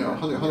 Yeah, no,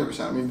 100%.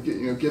 I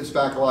mean, gives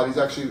back a lot. He's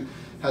actually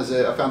has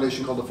a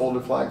foundation called the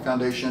Folded Flag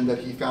Foundation that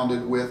he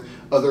founded with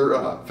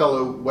other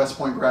fellow West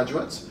Point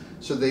graduates.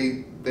 So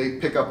they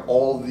pick up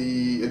all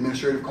the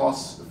administrative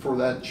costs for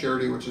that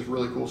charity, which is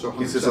really cool. So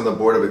he sits on the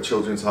board of a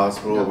children's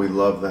hospital. Yeah. We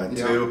love that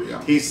too.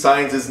 Yeah. He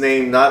signs his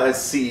name not as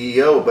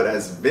CEO but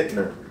as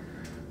vintner.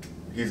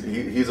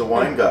 He's a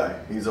wine guy.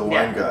 He's a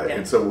wine guy,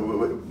 and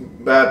so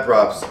bad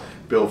props,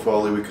 Bill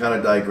Foley. We kind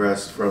of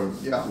digressed from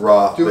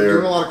Roth there.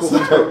 Doing a lot of cool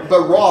things,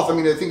 but Roth. I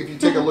mean, I think if you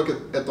take a look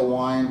at the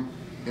wine,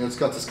 it's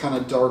got this kind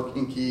of dark,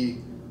 inky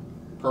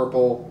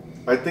purple.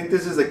 I think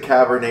this is a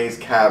Cabernet's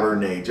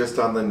Cabernet, just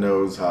on the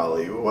nose,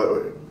 Holly.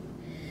 You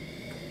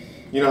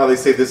know how they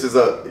say this is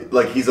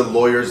he's a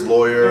lawyer's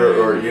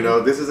lawyer, or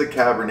this is a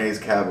Cabernet's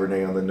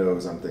Cabernet on the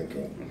nose. I'm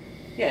thinking.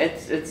 Yeah,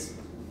 it's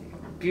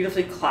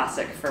beautifully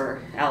classic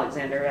for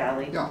Alexander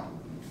Valley. Yeah.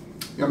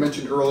 I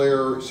mentioned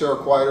earlier Sarah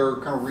Quieter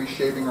kind of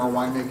reshaping our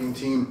winemaking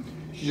team.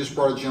 She just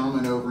brought a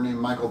gentleman over named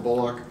Michael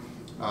Bullock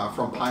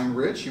from Pine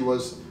Ridge. He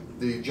was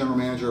the general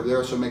manager over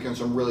there, so making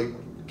some really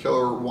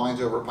killer wines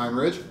over at Pine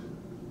Ridge.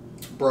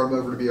 Brought him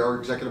over to be our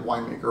executive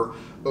winemaker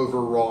over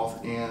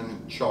Roth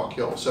and Chalk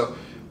Hill. So,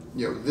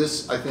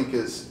 this I think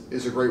is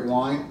a great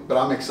wine, but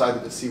I'm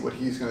excited to see what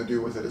he's going to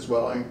do with it as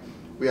well.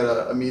 We had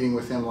a meeting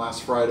with him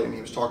last Friday, and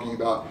he was talking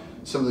about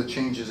some of the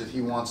changes that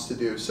he wants to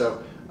do.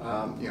 So,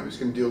 he's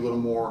going to do a little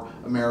more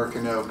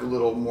American oak, a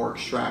little more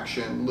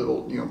extraction,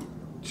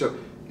 so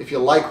if you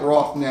like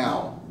Roth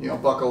now,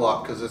 buckle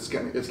up because it's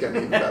getting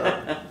even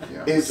better.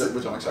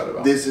 Which I'm excited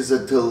about. This is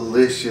a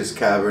delicious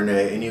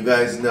Cabernet, and you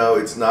guys know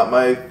it's not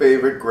my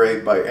favorite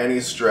grape by any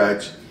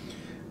stretch.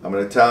 I'm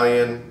an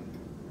Italian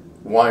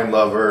wine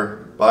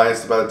lover,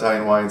 biased about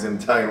Italian wines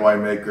and Italian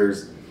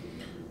winemakers,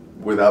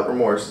 without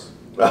remorse.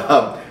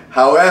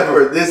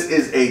 However, this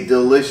is a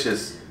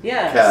delicious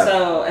Cab.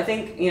 So I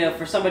think,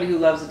 for somebody who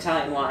loves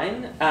Italian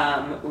wine,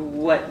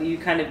 what you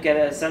kind of get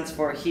a sense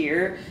for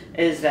here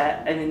is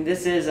that,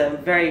 this is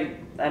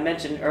I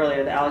mentioned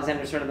earlier that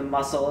Alexander's sort of the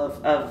muscle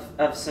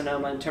of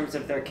Sonoma in terms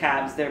of their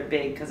cabs. They're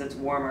big because it's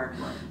warmer.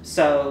 Right.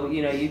 So,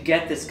 you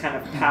get this kind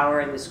of power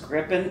and this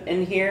grip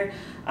in here.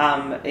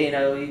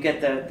 You get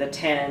the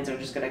tannins are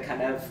just going to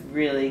kind of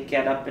really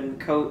get up and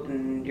coat,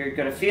 and you're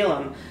going to feel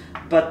them.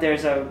 But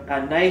there's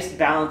a nice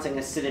balancing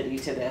acidity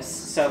to this.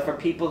 So for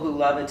people who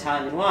love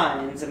Italian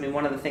wines,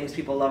 one of the things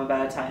people love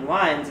about Italian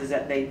wines is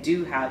that they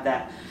do have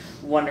that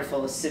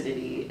wonderful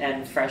acidity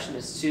and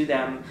freshness to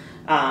them.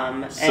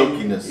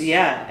 Silkiness.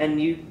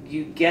 And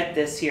you get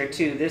this here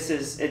too.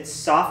 It's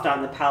soft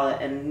on the palate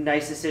and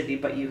nice acidity,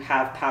 but you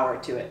have power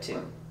to it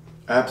too.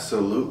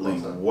 Absolutely.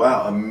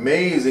 Wow.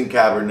 Amazing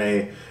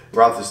Cabernet.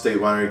 Roth Estate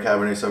Winery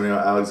Cabernet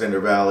Sauvignon,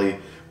 Alexander Valley,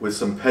 with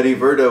some Petit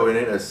Verdot in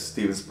it, as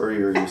Steven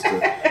Spurrier used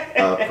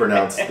to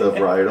pronounce the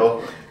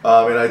varietal.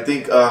 And I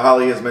think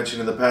Holly has mentioned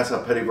in the past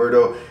how Petit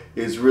Verdot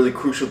is really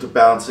crucial to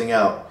balancing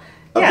out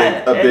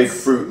a big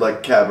fruit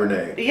like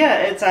Cabernet. Yeah,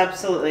 it's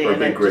absolutely. Or a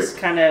big grape. Just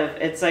kind of,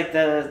 it's like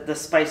the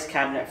spice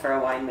cabinet for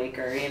a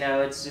winemaker.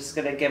 It's just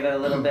going to give it a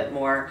little bit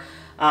more,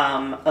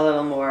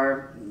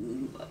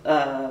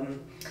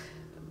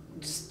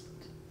 just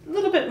a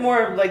little bit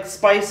more like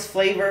spice,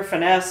 flavor,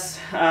 finesse,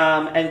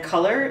 and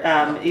color.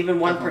 Even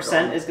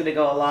 1% is going to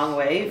go a long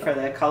way for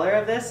the color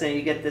of this, and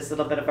you get this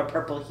little bit of a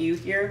purple hue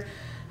here,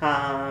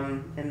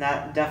 and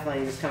that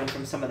definitely is coming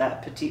from some of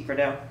that Petit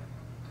Verdot.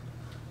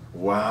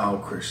 Wow,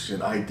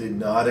 Christian, I did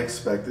not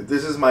expect it.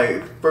 This is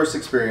my first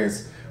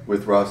experience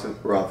with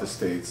Roth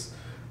Estates.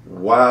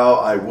 Wow,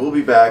 I will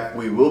be back.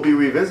 We will be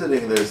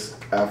revisiting this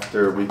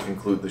after we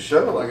conclude the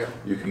show. I like it.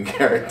 You can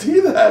guarantee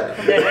that.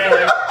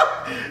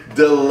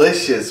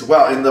 Delicious.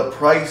 Wow, and the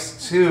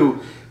price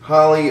too,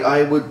 Holly.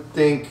 I would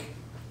think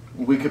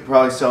we could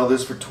probably sell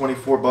this for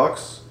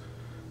 $24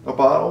 a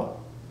bottle.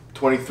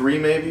 23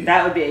 maybe?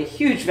 That would be a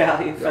huge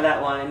value for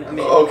that wine. I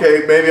mean,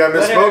 okay, maybe I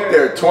misspoke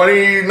there.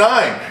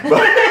 29.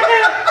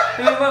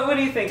 What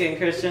are you thinking,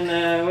 Christian?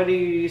 What are you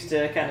used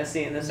to kind of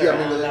seeing this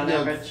around on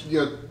average?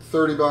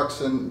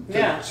 $30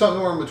 and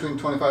somewhere in between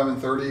 25 and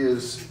 30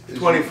 is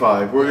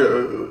 25. We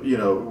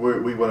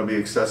want to be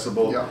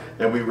accessible,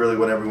 and we really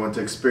want everyone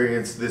to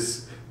experience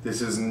this.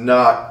 This is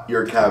not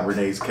your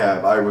Cabernet's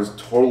cab. I was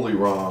totally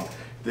wrong.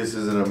 This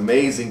is an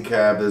amazing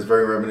cab that's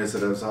very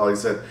reminiscent, as Holly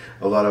said,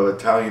 a lot of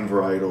Italian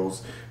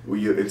varietals.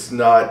 It's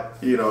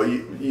not,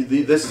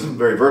 this is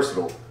very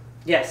versatile.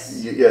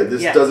 Yes.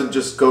 This doesn't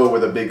just go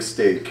with a big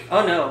steak.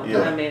 Oh, no.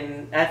 Yeah. I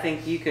mean, I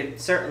think you could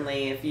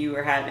certainly, if you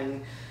were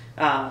having...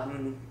 I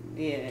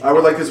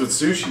would like this with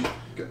sushi.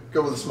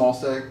 Go with a small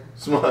steak.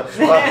 Small steak,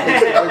 small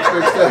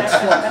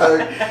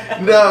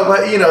steak. No,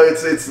 but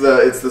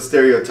it's the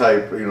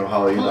stereotype.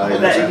 Holly and I.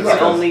 That you can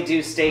only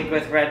do steak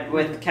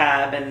with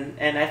cab,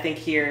 and I think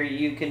here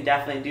you can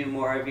definitely do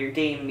more of your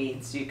game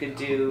meats. You could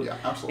do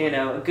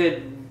a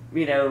good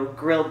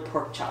grilled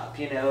pork chop.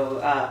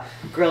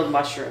 Grilled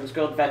mushrooms,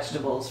 grilled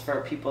vegetables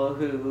for people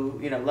who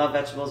love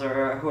vegetables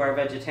or who are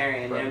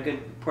vegetarian. Right.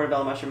 Good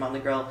portobello mushroom on the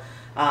grill.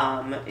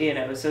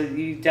 So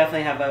you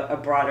definitely have a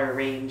broader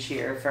range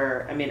here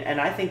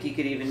and I think you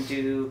could even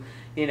do,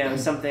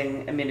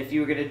 something, if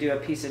you were going to do a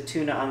piece of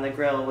tuna on the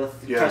grill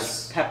with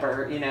crushed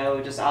pepper,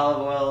 just olive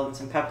oil and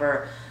some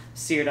pepper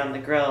seared on the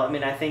grill.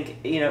 I think,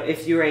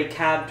 if you're a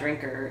cab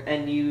drinker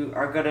and you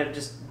are going to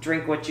just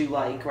drink what you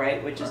like,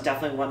 right, which is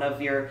definitely one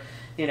of your,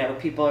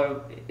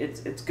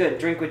 it's good,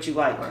 drink what you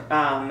like.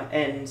 Right.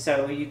 And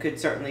so you could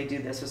certainly do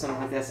this with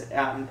something like this.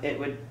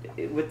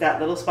 With that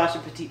little splash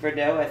of Petit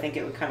Verdot, I think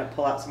it would kind of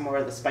pull out some more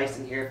of the spice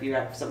in here if you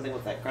have something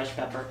with that crushed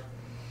pepper.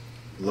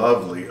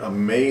 Lovely,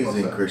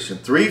 amazing, Christian.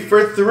 3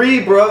 for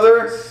 3,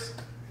 brother.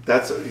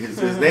 That's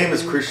his name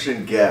is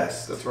Christian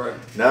Guest. That's right.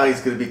 Now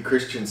he's going to be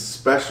Christian's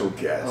special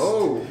guest.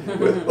 Oh.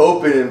 With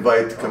open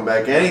invite to come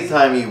back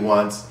anytime he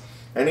wants.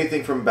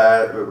 Anything from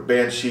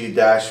Banshee,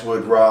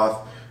 Dashwood,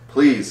 Roth.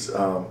 Please.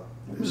 I'm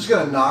just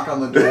going to knock on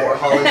the door,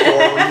 Holly's door,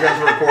 when you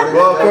guys are recording.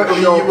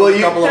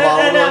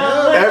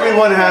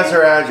 Everyone has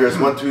her address,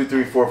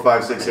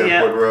 12345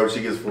 Airport Road.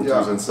 She gets full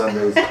tours on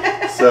Sundays.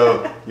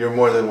 So you're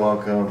more than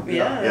welcome.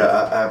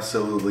 Yeah,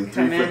 absolutely.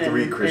 3 for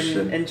 3, Christian.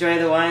 And enjoy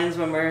the wines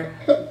when we're...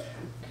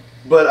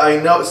 But I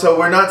know, so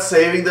we're not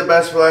saving the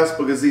best for last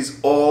because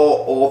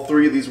all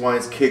 3 of these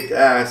wines kicked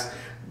ass.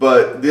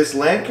 But this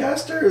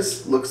Lancaster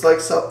looks like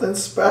something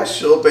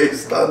special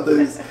based on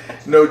these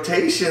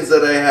notations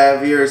that I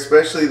have here,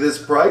 especially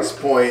this price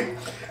point.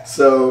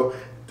 So,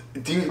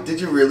 did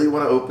you really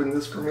want to open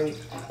this for me?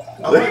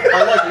 I like it.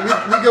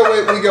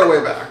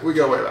 We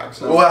go way back.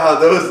 So. Wow,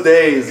 those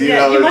days, you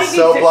might need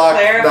to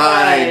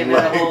clarify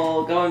the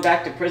whole going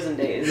back to prison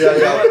days. We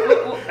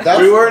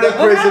weren't in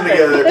prison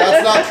together.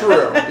 That's not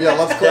true. Yeah,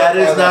 let's clarify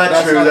that. Is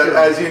not true. Not true.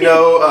 As you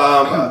know,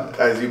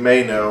 as you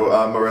may know,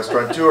 I'm a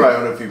restaurateur. I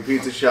own a few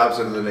pizza shops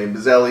under the name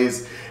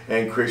Bozzelli's,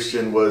 and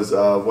Christian was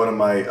one of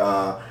my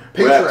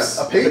reps.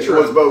 A patron.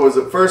 Was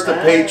at first a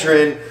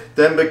patron,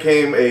 then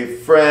became a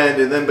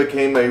friend, and then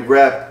became a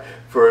rep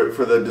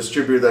for the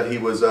distributor that he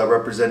was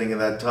representing in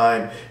that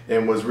time,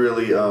 and was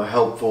really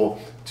helpful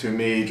to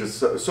me, just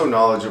so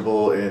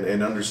knowledgeable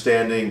and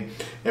understanding.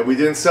 And we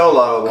didn't sell a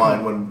lot of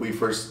wine when we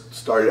first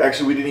started.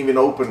 Actually, we didn't even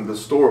open the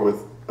store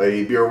with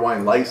a beer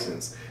wine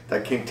license.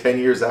 That came 10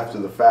 years after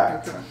the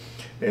fact. Okay.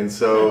 And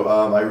so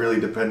I really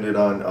depended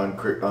on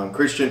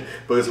Christian,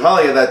 because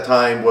Holly at that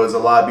time was a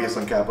lobbyist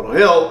on Capitol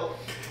Hill.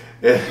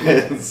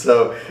 And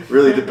so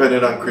really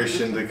depended on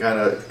Christian to kind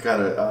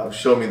of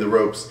show me the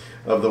ropes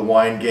of the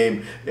wine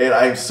game. And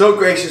I'm so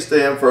gracious to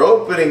him for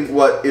opening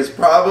what is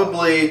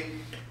probably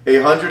a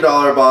 $100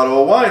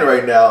 bottle of wine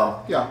right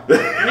now. Yeah.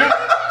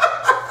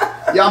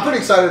 Yeah, I'm pretty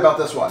excited about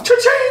this one.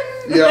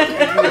 Cha-ching! Yeah,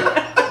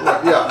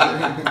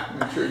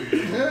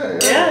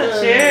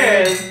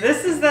 cheers.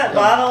 This is that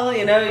bottle,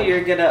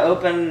 you're going to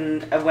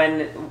open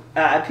when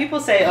people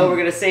say, we're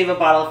going to save a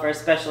bottle for a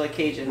special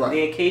occasion. Right.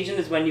 The occasion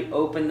is when you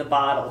open the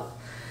bottle.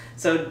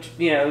 So,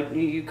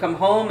 you come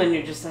home and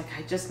you're just like,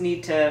 I just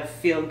need to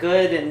feel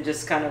good and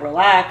just kind of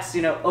relax.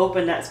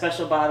 Open that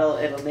special bottle.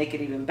 It'll make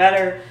it even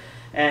better.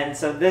 And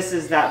so this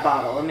is that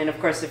bottle. Of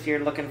course, if you're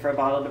looking for a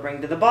bottle to bring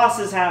to the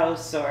boss's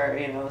house or,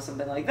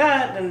 something like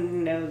that,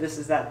 then, this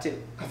is that too.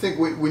 I think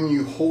when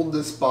you hold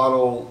this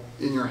bottle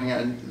in your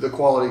hand, the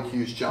quality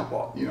cues jump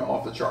off,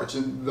 off the charts.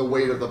 And the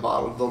weight of the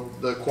bottle,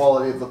 the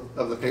quality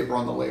of the paper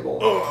on the label.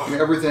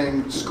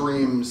 Everything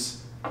screams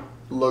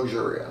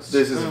luxurious.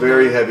 This is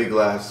very heavy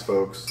glass,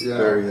 folks. Yeah.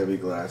 Very heavy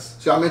glass.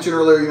 So I mentioned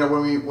earlier,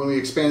 when we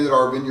expanded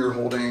our vineyard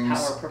holdings.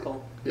 Power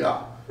purple.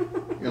 Yeah.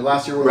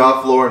 Last year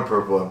Ralph Lauren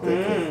purple, I'm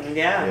thinking.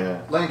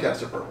 Yeah.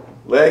 Lancaster purple.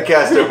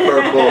 Lancaster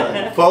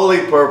purple,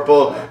 Foley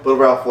purple, but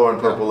Ralph Lauren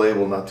purple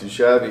label, not too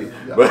shabby.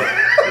 Yeah. But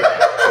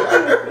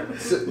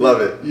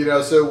Love it. You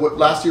know, so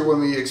last year when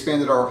we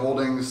expanded our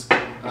holdings,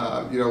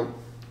 you know,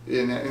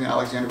 in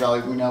Alexander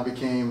Valley, we now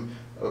became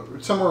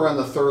somewhere around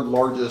the third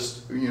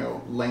largest, you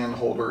know, land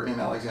holder in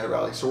Alexander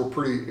Valley. So we're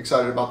pretty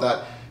excited about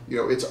that. You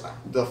know, it's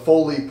the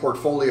Foley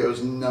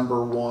portfolio's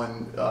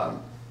 #1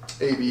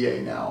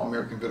 AVA now,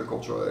 American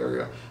Viticultural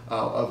Area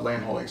of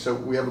land holding. So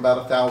we have about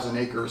 1,000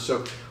 acres.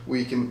 So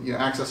we can, you know,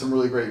 access some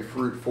really great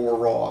fruit for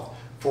Roth,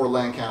 for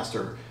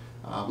Lancaster.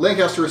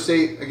 Lancaster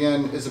Estate,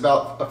 again, is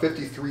about a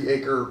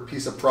 53-acre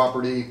piece of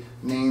property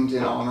named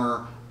in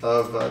honor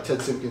of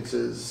Ted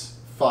Simpkins's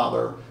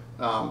father.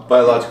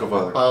 Biological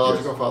father.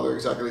 Biological father,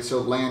 exactly. So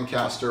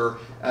Lancaster,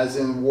 as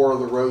in War of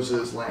the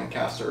Roses,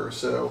 Lancaster.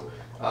 So,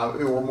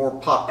 or more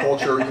pop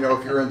culture, you know,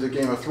 if you're into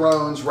Game of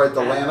Thrones, right?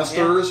 The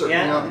Lannisters,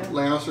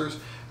 Lannisters.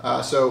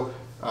 So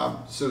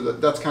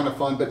that's kind of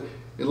fun. But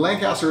in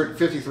Lancaster, at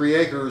 53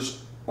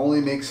 acres,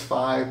 only makes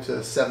 5,000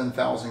 to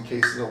 7,000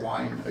 cases of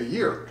wine a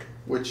year,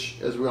 which,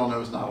 as we all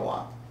know, is not a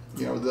lot.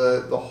 You know,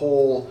 the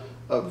whole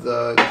of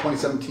the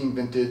 2017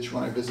 vintage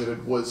when I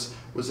visited was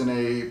in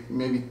a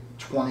maybe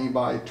 20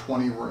 by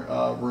 20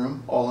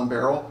 room, all in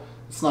barrel.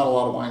 It's not a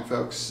lot of wine,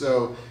 folks.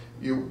 So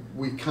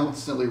we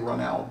constantly run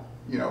out,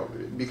 you know,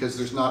 because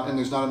there's not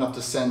enough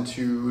to send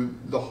to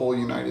the whole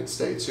United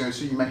States. You know,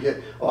 so you might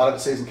hit a lot of it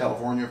stays in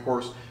California, of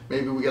course.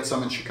 Maybe we get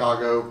some in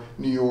Chicago,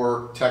 New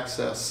York,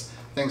 Texas,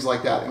 things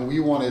like that. And we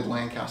wanted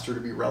Lancaster to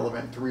be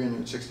relevant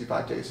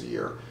 365 days a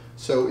year.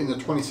 So in the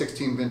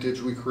 2016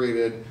 vintage, we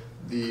created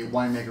the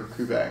Winemaker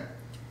Cuvée.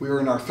 We are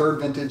in our third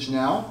vintage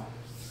now.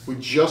 We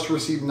just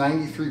received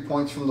 93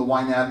 points from the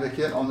Wine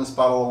Advocate on this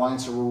bottle of wine,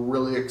 so we're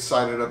really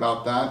excited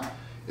about that.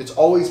 It's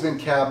always been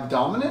Cab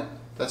dominant.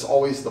 That's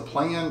always the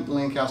plan.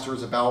 Lancaster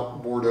is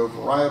about Bordeaux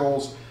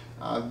varietals.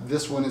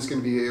 This one is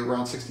going to be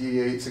around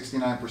 68,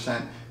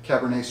 69%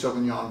 Cabernet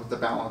Sauvignon, with the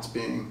balance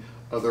being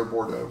other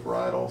Bordeaux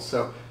varietals.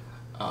 So,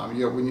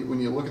 you know, when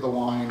you look at the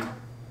wine,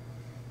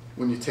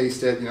 when you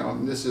taste it, you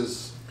know, this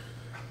is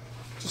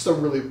just a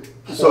really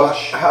plush. So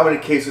how many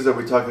cases are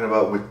we talking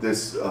about with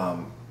this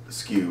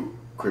SKU,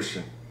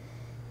 Christian?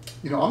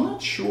 You know, I'm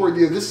not sure.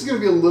 You know, this is going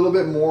to be a little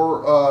bit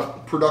more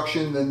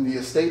production than the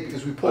estate,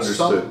 because we pull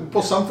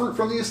some fruit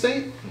from the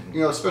estate. Mm-hmm.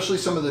 You know, especially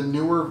some of the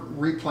newer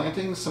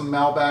replantings, some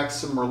Malbecs,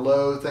 some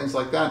Merlot, things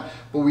like that.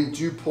 But we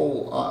do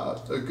pull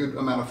a good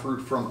amount of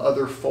fruit from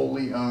other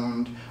Foley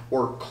owned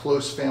or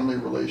close family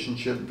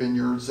relationship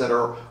vineyards that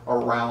are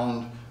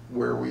around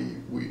where we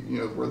you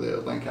know, where the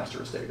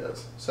Lancaster estate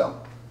is. So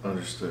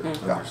understood.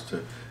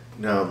 Understood.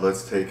 Now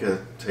let's take a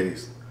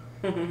taste.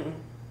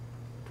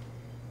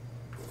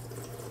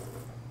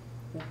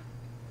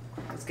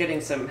 It's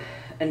getting some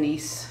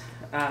anise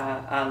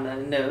on the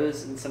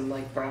nose and some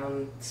like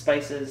brown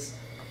spices.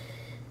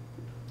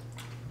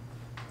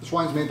 This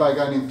wine's made by a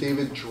guy named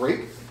David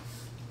Drake,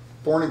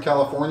 born in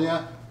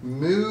California,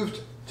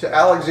 moved to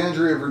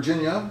Alexandria,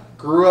 Virginia,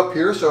 grew up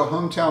here, so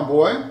hometown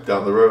boy.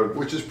 Down the road.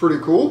 Which is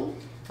pretty cool.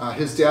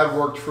 His dad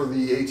worked for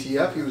the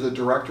ATF. He was a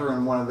director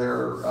in one of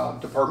their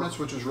departments,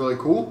 which was really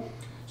cool.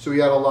 So he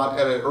had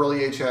at an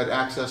early age, had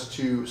access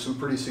to some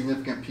pretty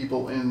significant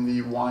people in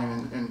the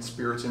wine and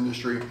spirits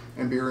industry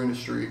and beer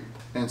industry.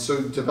 And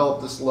so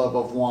developed this love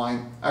of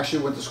wine.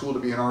 Actually went to school to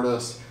be an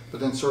artist,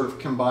 but then sort of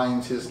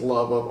combined his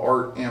love of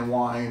art and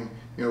wine.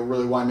 You know,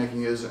 really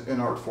winemaking is an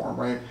art form,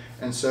 right?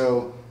 And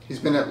so he's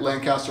been at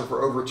Lancaster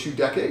for over 2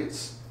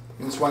 decades.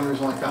 And this winery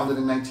was only founded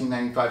in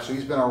 1995, so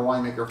he's been our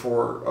winemaker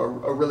for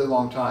a really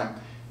long time.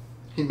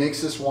 He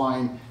makes this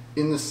wine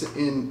in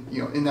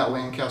that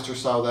Lancaster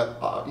style,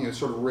 that you know,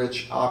 sort of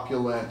rich,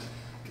 opulent,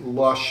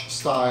 lush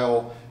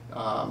style.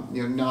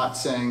 You know, not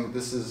saying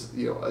this is,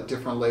 you know, a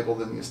different label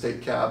than the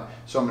Estate Cab,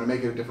 so I'm going to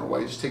make it a different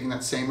way. Just taking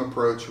that same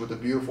approach with the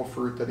beautiful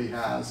fruit that he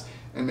has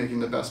and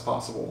making the best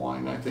possible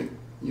wine. I think,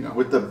 you know,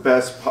 with the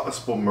best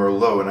possible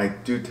Merlot, and I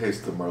do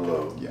taste the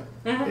Merlot. Yeah.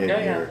 Mm-hmm. In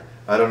here.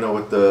 I don't know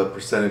what the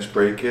percentage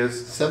break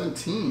is.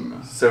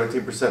 17%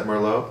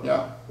 Merlot.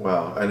 Yeah.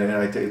 Wow, and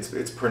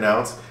it's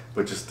pronounced,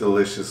 but just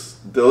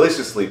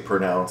deliciously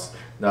pronounced.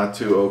 Not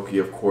too oaky,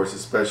 of course,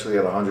 especially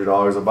at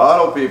 $100 a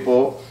bottle.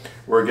 People,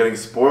 we're getting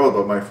spoiled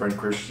by my friend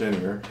Christian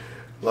here.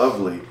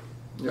 Lovely.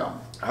 Yeah.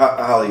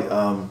 Holly,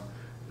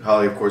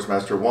 of course,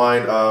 Master of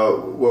Wine.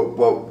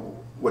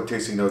 What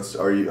tasting notes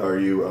are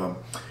you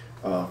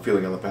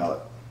feeling on the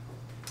palate?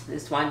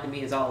 This wine to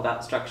me is all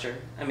about structure.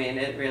 I mean,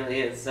 it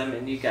really is. I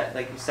mean, you got,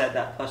 like you said,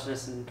 that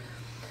plushness and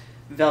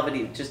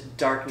velvety, just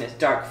darkness,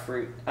 dark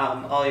fruit.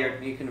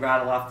 You can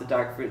rattle off the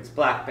dark fruits,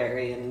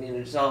 blackberry, and you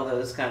know, just all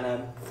those kind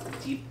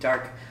of deep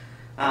dark.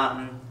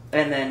 And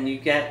then you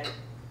get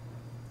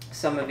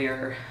some of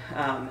your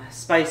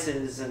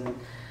spices, and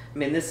I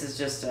mean, this is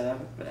just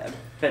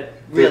but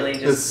really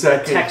just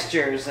the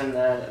textures and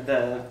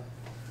the.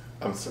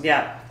 I'm sorry.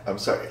 Yeah. I'm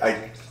sorry.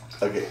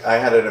 I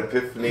had an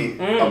epiphany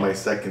on my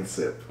second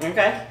sip.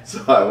 Okay.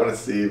 So I want to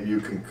see if you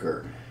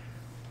concur.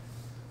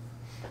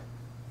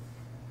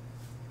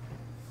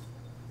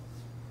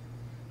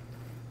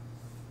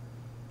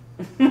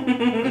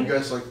 You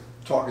guys like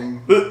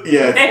talking?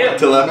 Yeah,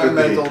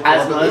 telepathy.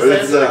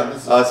 Osmosis.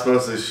 It's like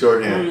osmosis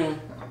shorthand.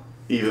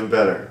 Even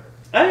better.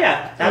 Oh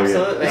yeah,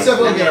 absolutely. It's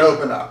definitely going to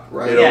open up,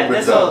 right? Yeah,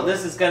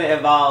 this is going to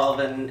evolve,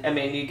 and I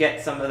mean, you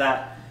get some of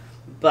that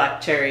black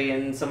cherry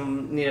and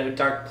some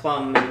dark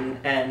plum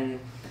and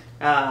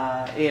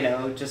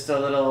just a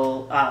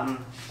little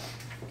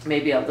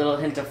maybe a little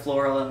hint of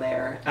floral in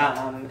there.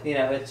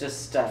 It's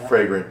just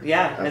fragrant.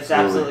 Yeah, absolutely. It's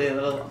absolutely a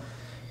little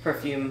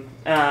perfume.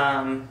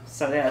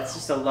 So yeah, it's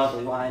just a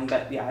lovely wine.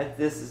 But yeah,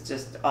 this is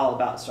just all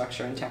about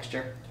structure and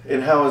texture.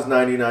 And how is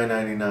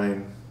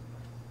 $99.99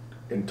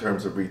 in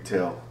terms of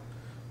retail?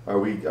 Are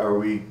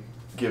we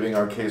giving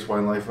our Case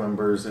Wine Life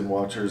members and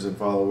watchers and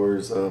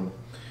followers a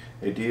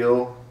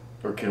deal,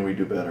 or can we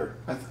do better?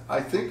 I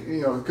think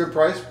a good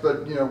price,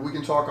 but we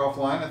can talk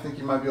offline. I think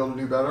you might be able to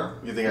do better.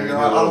 You think I can do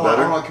a little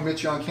better? I don't want to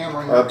commit you on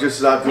camera. I'm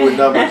just not good with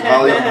numbers.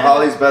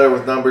 Holly's better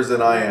with numbers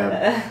than I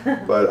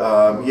am. But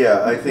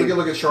yeah, I think we can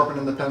look at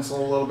sharpening the pencil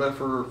a little bit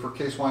for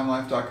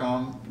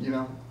casewinelife.com.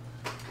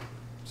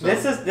 So.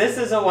 This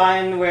is a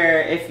wine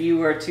where if you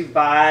were to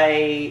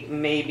buy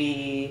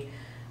maybe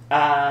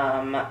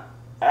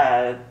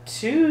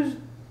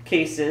 2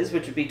 cases,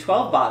 which would be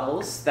 12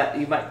 bottles, that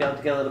you might be able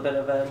to get a little bit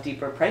of a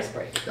deeper price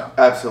break. Yeah.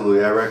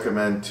 Absolutely. I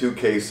recommend 2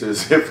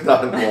 cases, if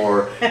not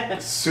more.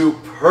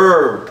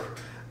 Superb.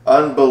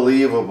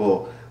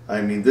 Unbelievable. I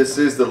mean, this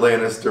is the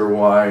Lannister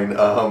wine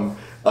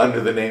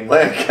under the name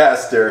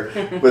Lancaster,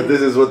 but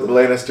this is what the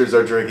Lannisters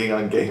are drinking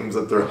on Games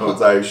of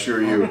Thrones, I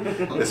assure you,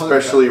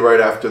 especially right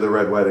after the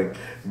Red Wedding.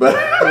 But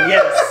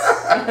yes.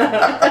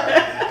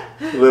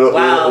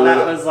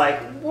 That was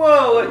like,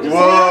 whoa,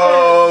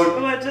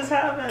 what just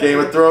happened? Game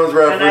of Thrones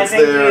reference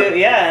there.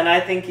 And I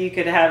think you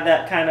could have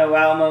that kind of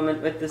wow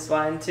moment with this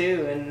wine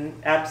too,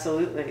 and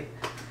absolutely.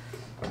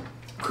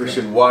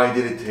 Christian, why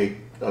did it take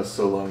us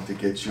so long to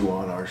get you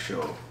on our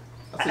show?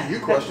 That's a you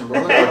question,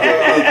 brother.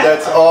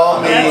 That's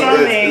all me.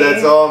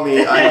 That's all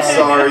me. I'm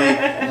sorry.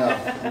 No.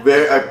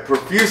 I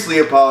profusely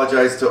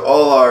apologize to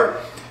all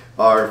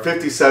our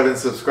 57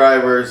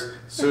 subscribers,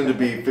 soon to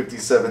be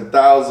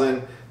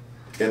 57,000,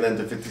 and then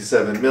to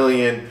 57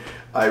 million.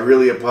 I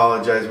really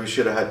apologize. We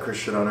should have had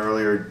Christian on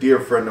earlier, dear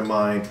friend of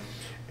mine,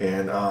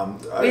 and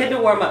we had to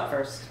warm up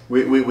first.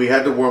 We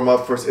had to warm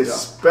up first,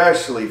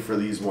 especially for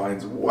these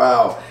wines.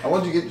 Wow! I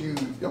want you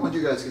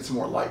guys to get some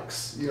more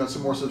likes,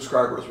 some more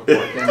subscribers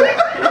before it came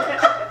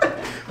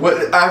out.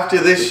 Well, after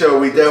this show,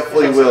 we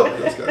definitely will.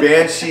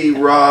 Banshee,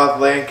 Roth,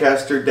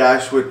 Lancaster,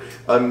 Dashwood,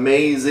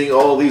 amazing.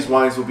 All these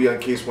wines will be on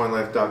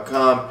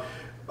CaseWineLife.com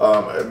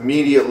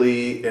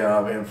immediately,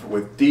 and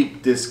with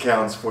deep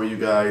discounts for you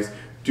guys.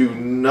 Do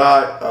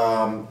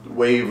not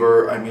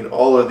waver. I mean,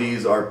 all of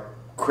these are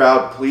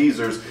crowd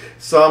pleasers.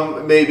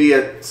 Some maybe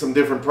at some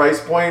different price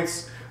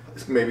points,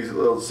 maybe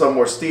some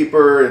more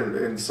steeper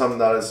and some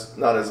not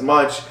as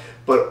much.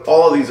 But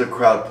all of these are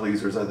crowd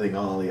pleasers, I think,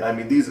 Holly. I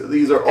mean,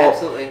 these are all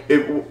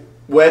absolutely.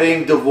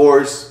 Wedding,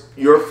 divorce.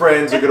 Your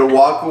friends are gonna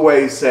walk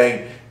away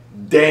saying,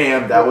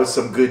 "Damn, that was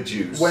some good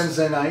juice."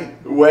 Wednesday night.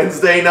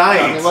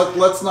 I mean,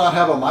 let's not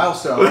have a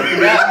milestone.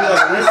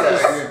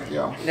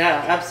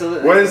 Yeah,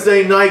 absolutely.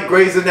 Wednesday night,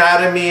 Grey's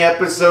Anatomy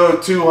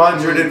episode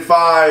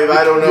 205.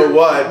 I don't know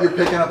what. You're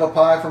picking up a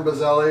pie from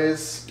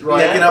Bozzelli's,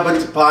 right? Picking up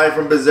a pie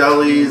from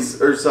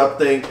Bozzelli's or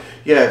something.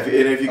 Yeah,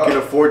 if you can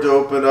afford to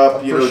open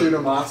up,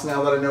 prosciutto Mott's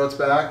now that I know it's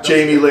back.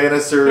 Jamie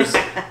Lannister's,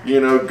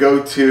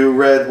 go-to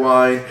red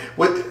wine.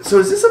 So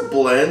is this a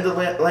blend, the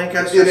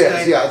Lancaster? It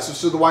is, yeah.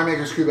 So the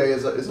winemaker's cuvee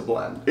is a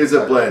blend. Is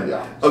a blend.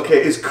 Yeah.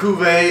 Okay, is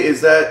cuvee, is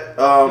that...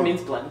 it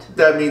means blend.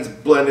 That means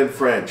blend in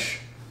French.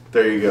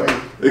 There you go.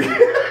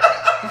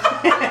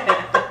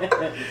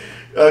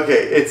 Okay,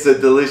 it's a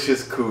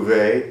delicious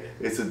cuvee.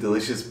 It's a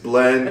delicious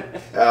blend.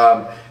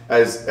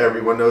 As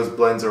everyone knows,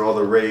 blends are all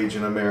the rage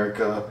in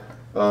America.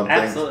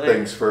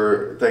 Absolutely.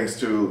 Thanks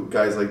to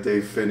guys like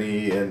Dave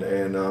Finney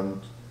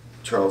and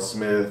Charles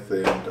Smith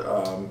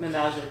and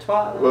Menage a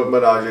Trois.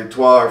 Menage a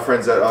Trois. Our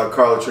friends at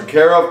Carlo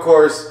Trinchero, of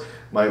course.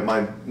 My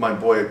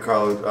boy at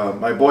Carlo.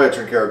 My boy at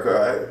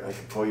Trinchero. I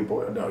can call you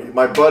boy. No,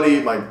 my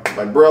buddy, my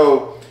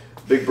bro.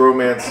 Big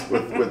bromance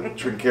with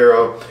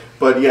Trinchero.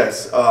 But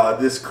yes,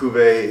 this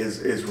cuvee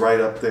is right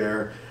up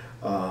there.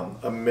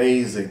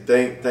 Amazing.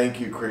 Thank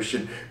you,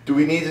 Christian. Do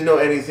we need to know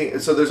anything?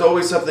 So there's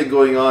always something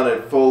going on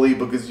at Foley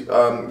because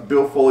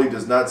Bill Foley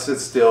does not sit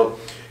still.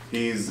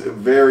 He's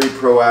very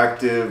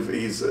proactive.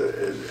 He's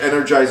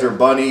Energizer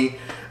Bunny.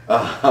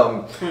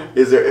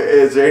 Is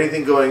there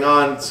anything going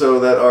on so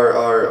that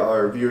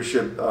our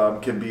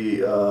viewership can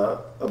be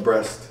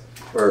abreast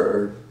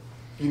or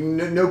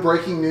no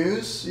breaking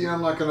news?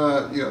 I'm not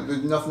gonna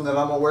there's nothing that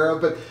I'm aware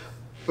of, but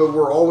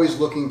we're always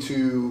looking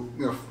to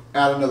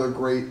add another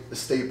great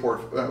estate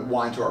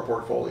wine to our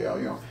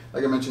portfolio.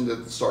 Like I mentioned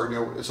at the start,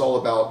 it's all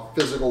about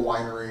physical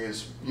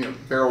wineries,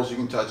 barrels you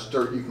can touch,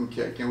 dirt you can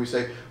kick. We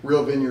say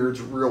real vineyards,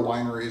 real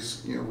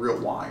wineries, real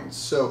wines.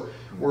 So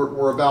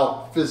we're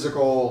about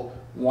physical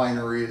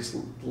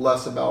wineries,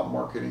 less about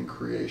marketing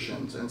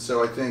creations. And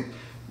so I think,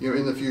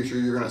 in the future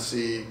you're going to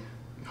see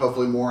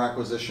hopefully more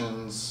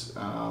acquisitions.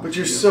 But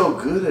you're so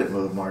good at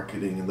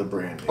marketing and the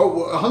branding.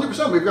 Oh,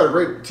 100%. We've got a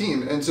great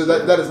team, and so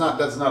that's not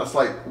a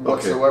slight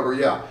whatsoever.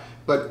 Okay. Yeah,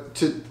 but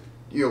to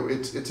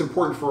it's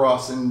important for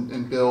us,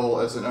 and Bill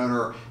as an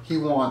owner, he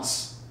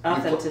wants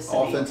authenticity.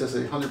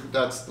 Authenticity, 100.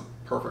 That's the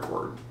perfect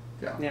word.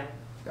 Yeah. Yeah.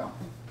 Yeah.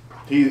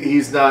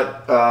 He's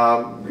not.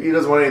 He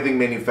doesn't want anything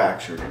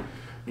manufactured.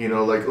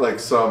 Like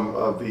some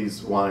of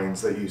these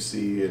wines that you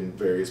see in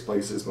various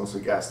places,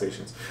 mostly gas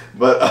stations.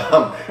 But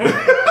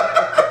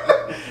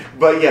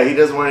but yeah, he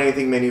doesn't want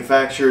anything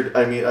manufactured.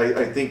 I mean,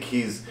 I think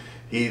he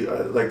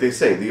like they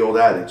say, the old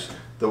adage,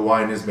 the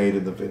wine is made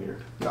in the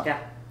vineyard. Yeah,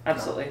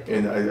 absolutely.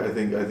 And I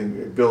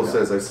think Bill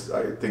says,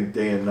 I think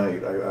day and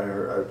night. I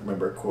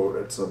remember a quote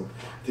at some.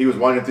 He was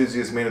Wine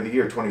Enthusiast Man of the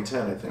Year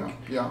 2010, I think.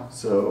 Yeah.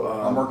 So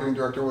our marketing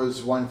director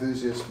was Wine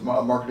Enthusiast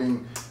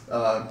marketing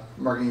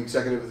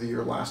executive of the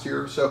year last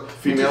year. So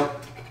female,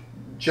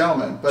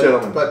 gentlemen,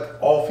 but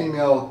all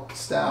female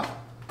staff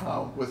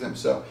with him.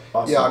 So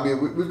awesome. Yeah, I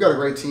mean we've got a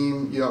great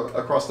team,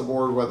 across the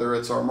board, whether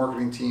it's our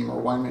marketing team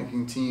or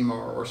winemaking team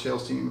or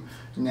sales team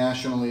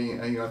nationally.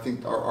 I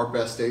think our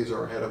best days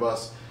are ahead of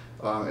us.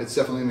 It's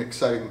definitely an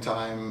exciting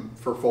time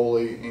for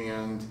Foley,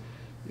 and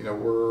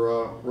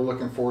we're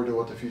looking forward to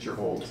what the future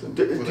holds.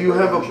 Do you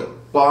have a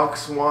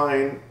box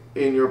wine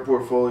in your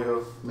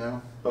portfolio?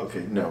 No.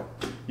 Okay, no.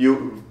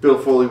 Bill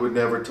Foley would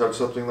never touch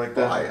something like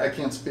that? Well, I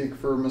can't speak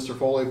for Mr.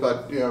 Foley,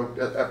 but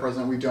at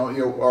present we don't.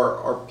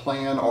 Our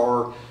plan,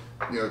 our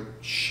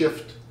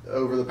shift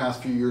over the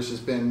past few years has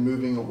been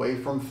moving away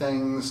from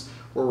things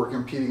where we're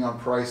competing on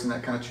price in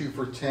that kind of 2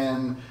 for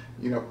 $10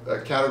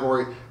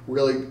 category,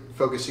 really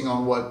focusing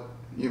on what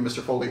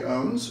Mr. Foley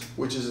owns,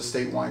 which is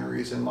estate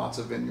wineries and lots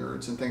of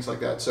vineyards and things like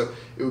that. So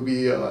it would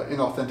be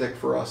inauthentic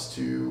for us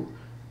to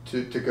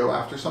go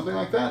after something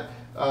like that.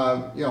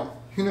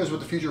 Who knows what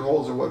the future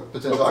holds or what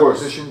potential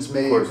acquisitions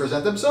may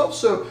present themselves.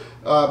 So,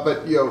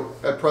 but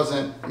at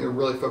present,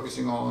 really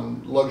focusing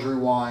on luxury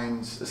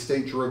wines,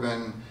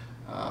 estate-driven,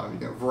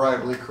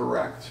 varietally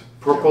correct.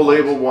 Purple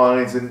label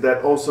wines, and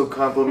that also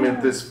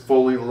complement this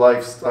Foley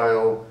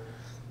lifestyle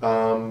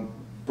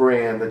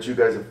brand that you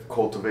guys have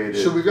cultivated.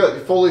 So we've got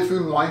Foley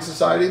Food and Wine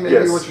Society,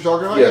 maybe what you're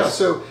talking about? Yes. Yeah,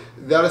 so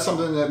that is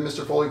something that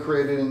Mr. Foley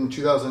created in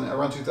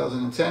around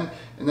 2010,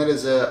 and that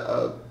is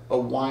a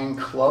wine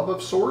club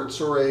of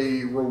sorts, or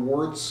a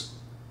rewards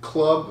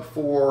club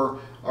for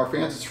our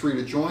fans. It's free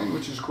to join,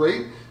 which is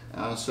great.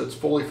 So it's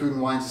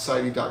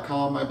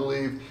foleyfoodandwinesociety.com, I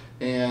believe,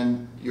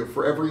 and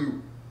for every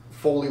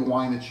Foley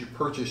wine that you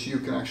purchase, you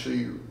can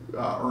actually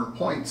earn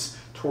points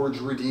towards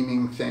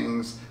redeeming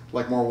things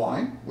like more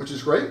wine, which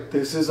is great.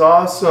 This is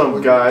awesome,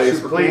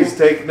 guys. Please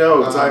cool. take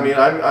notes. I mean,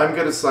 I'm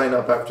going to sign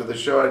up after the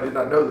show. I did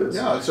not know this.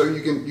 Yeah, so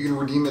you can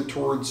redeem it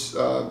towards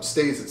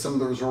stays at some of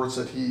the resorts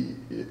that he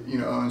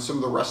owns, some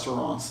of the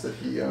restaurants that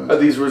he owns. Are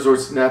these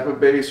resorts Napa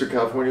based or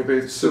California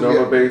based,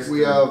 Sonoma based?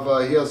 We have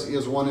he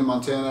has one in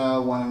Montana,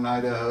 one in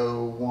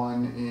Idaho,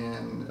 one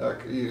in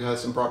he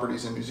has some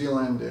properties in New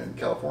Zealand and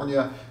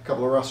California, a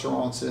couple of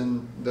restaurants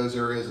in those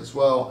areas as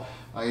well.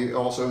 He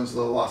also owns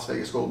the Las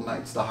Vegas Golden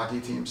Knights, the hockey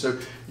team. So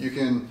you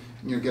can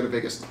get a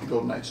Vegas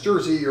Golden Knights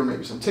jersey or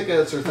maybe some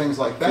tickets or things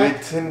like that.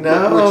 Good to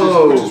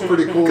know. Which is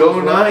pretty cool. Go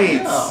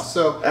Knights. Yeah,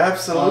 so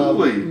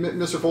absolutely.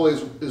 Mr. Foley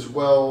is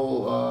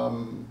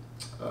well,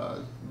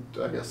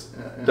 I guess.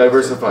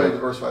 Diversified.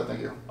 Diversified.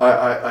 Thank you.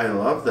 I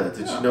love that.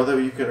 Did you know that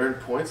you can earn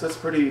points? That's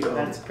pretty.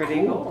 That's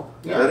pretty cool.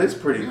 Yeah. That is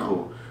pretty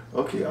cool.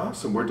 Okay,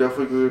 awesome. We're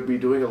definitely going to be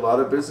doing a lot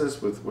of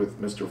business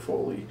with Mr.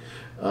 Foley,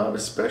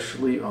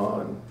 especially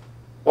on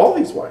all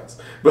these wines.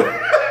 But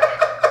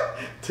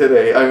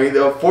today, I mean,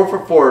 4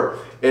 for 4,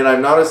 and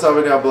I'm not a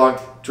Sauvignon Blanc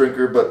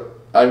drinker, but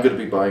I'm going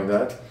to be buying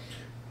that.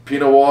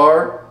 Pinot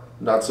Noir,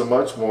 not so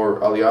much, more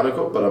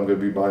Aglianico, but I'm going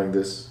to be buying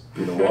this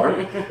Pinot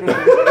Noir.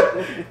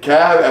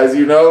 Cab, as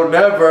you know,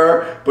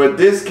 never, but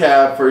this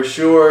Cab for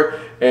sure,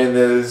 and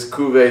this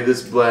Cuvée,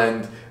 this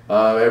blend.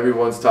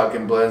 Everyone's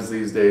talking blends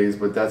these days,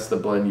 but that's the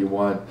blend you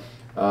want.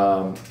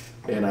 And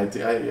I'm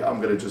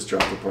going to just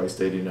drop the price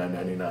to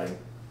 $89.99.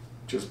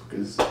 Just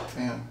because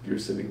you're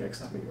sitting next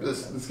to me. Right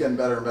this is getting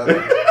better and better.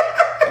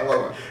 I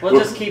love it. We'll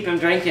just keep him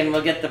drinking.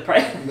 We'll get the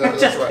price. No,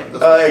 that's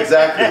right.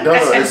 Exactly. No.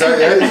 Is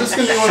this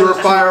going to be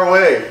surefire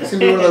away? It's going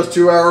to be one of those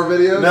 2-hour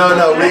videos?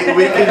 No.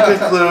 We can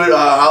conclude.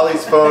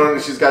 Holly's phone,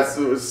 she's got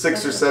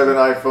 6 or 7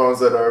 iPhones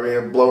that are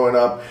blowing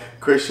up.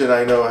 Christian,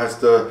 I know, has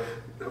to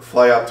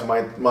fly out to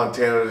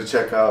Montana to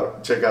check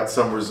out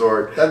some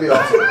resort. That'd be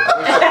awesome.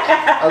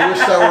 I wish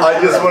that were.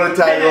 I just want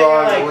to tag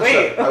along.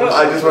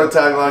 I just want to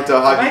tag along to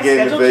a hockey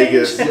game in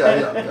Vegas.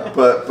 Yeah.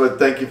 But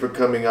thank you for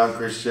coming on,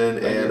 Christian,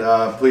 and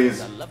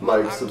please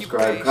like,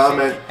 subscribe,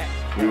 comment.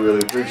 We really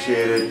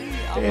appreciate it.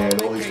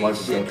 And all these wines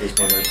will be on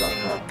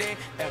CaseWineRights.com.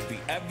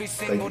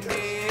 Thank you,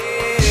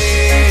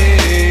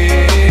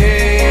 guys.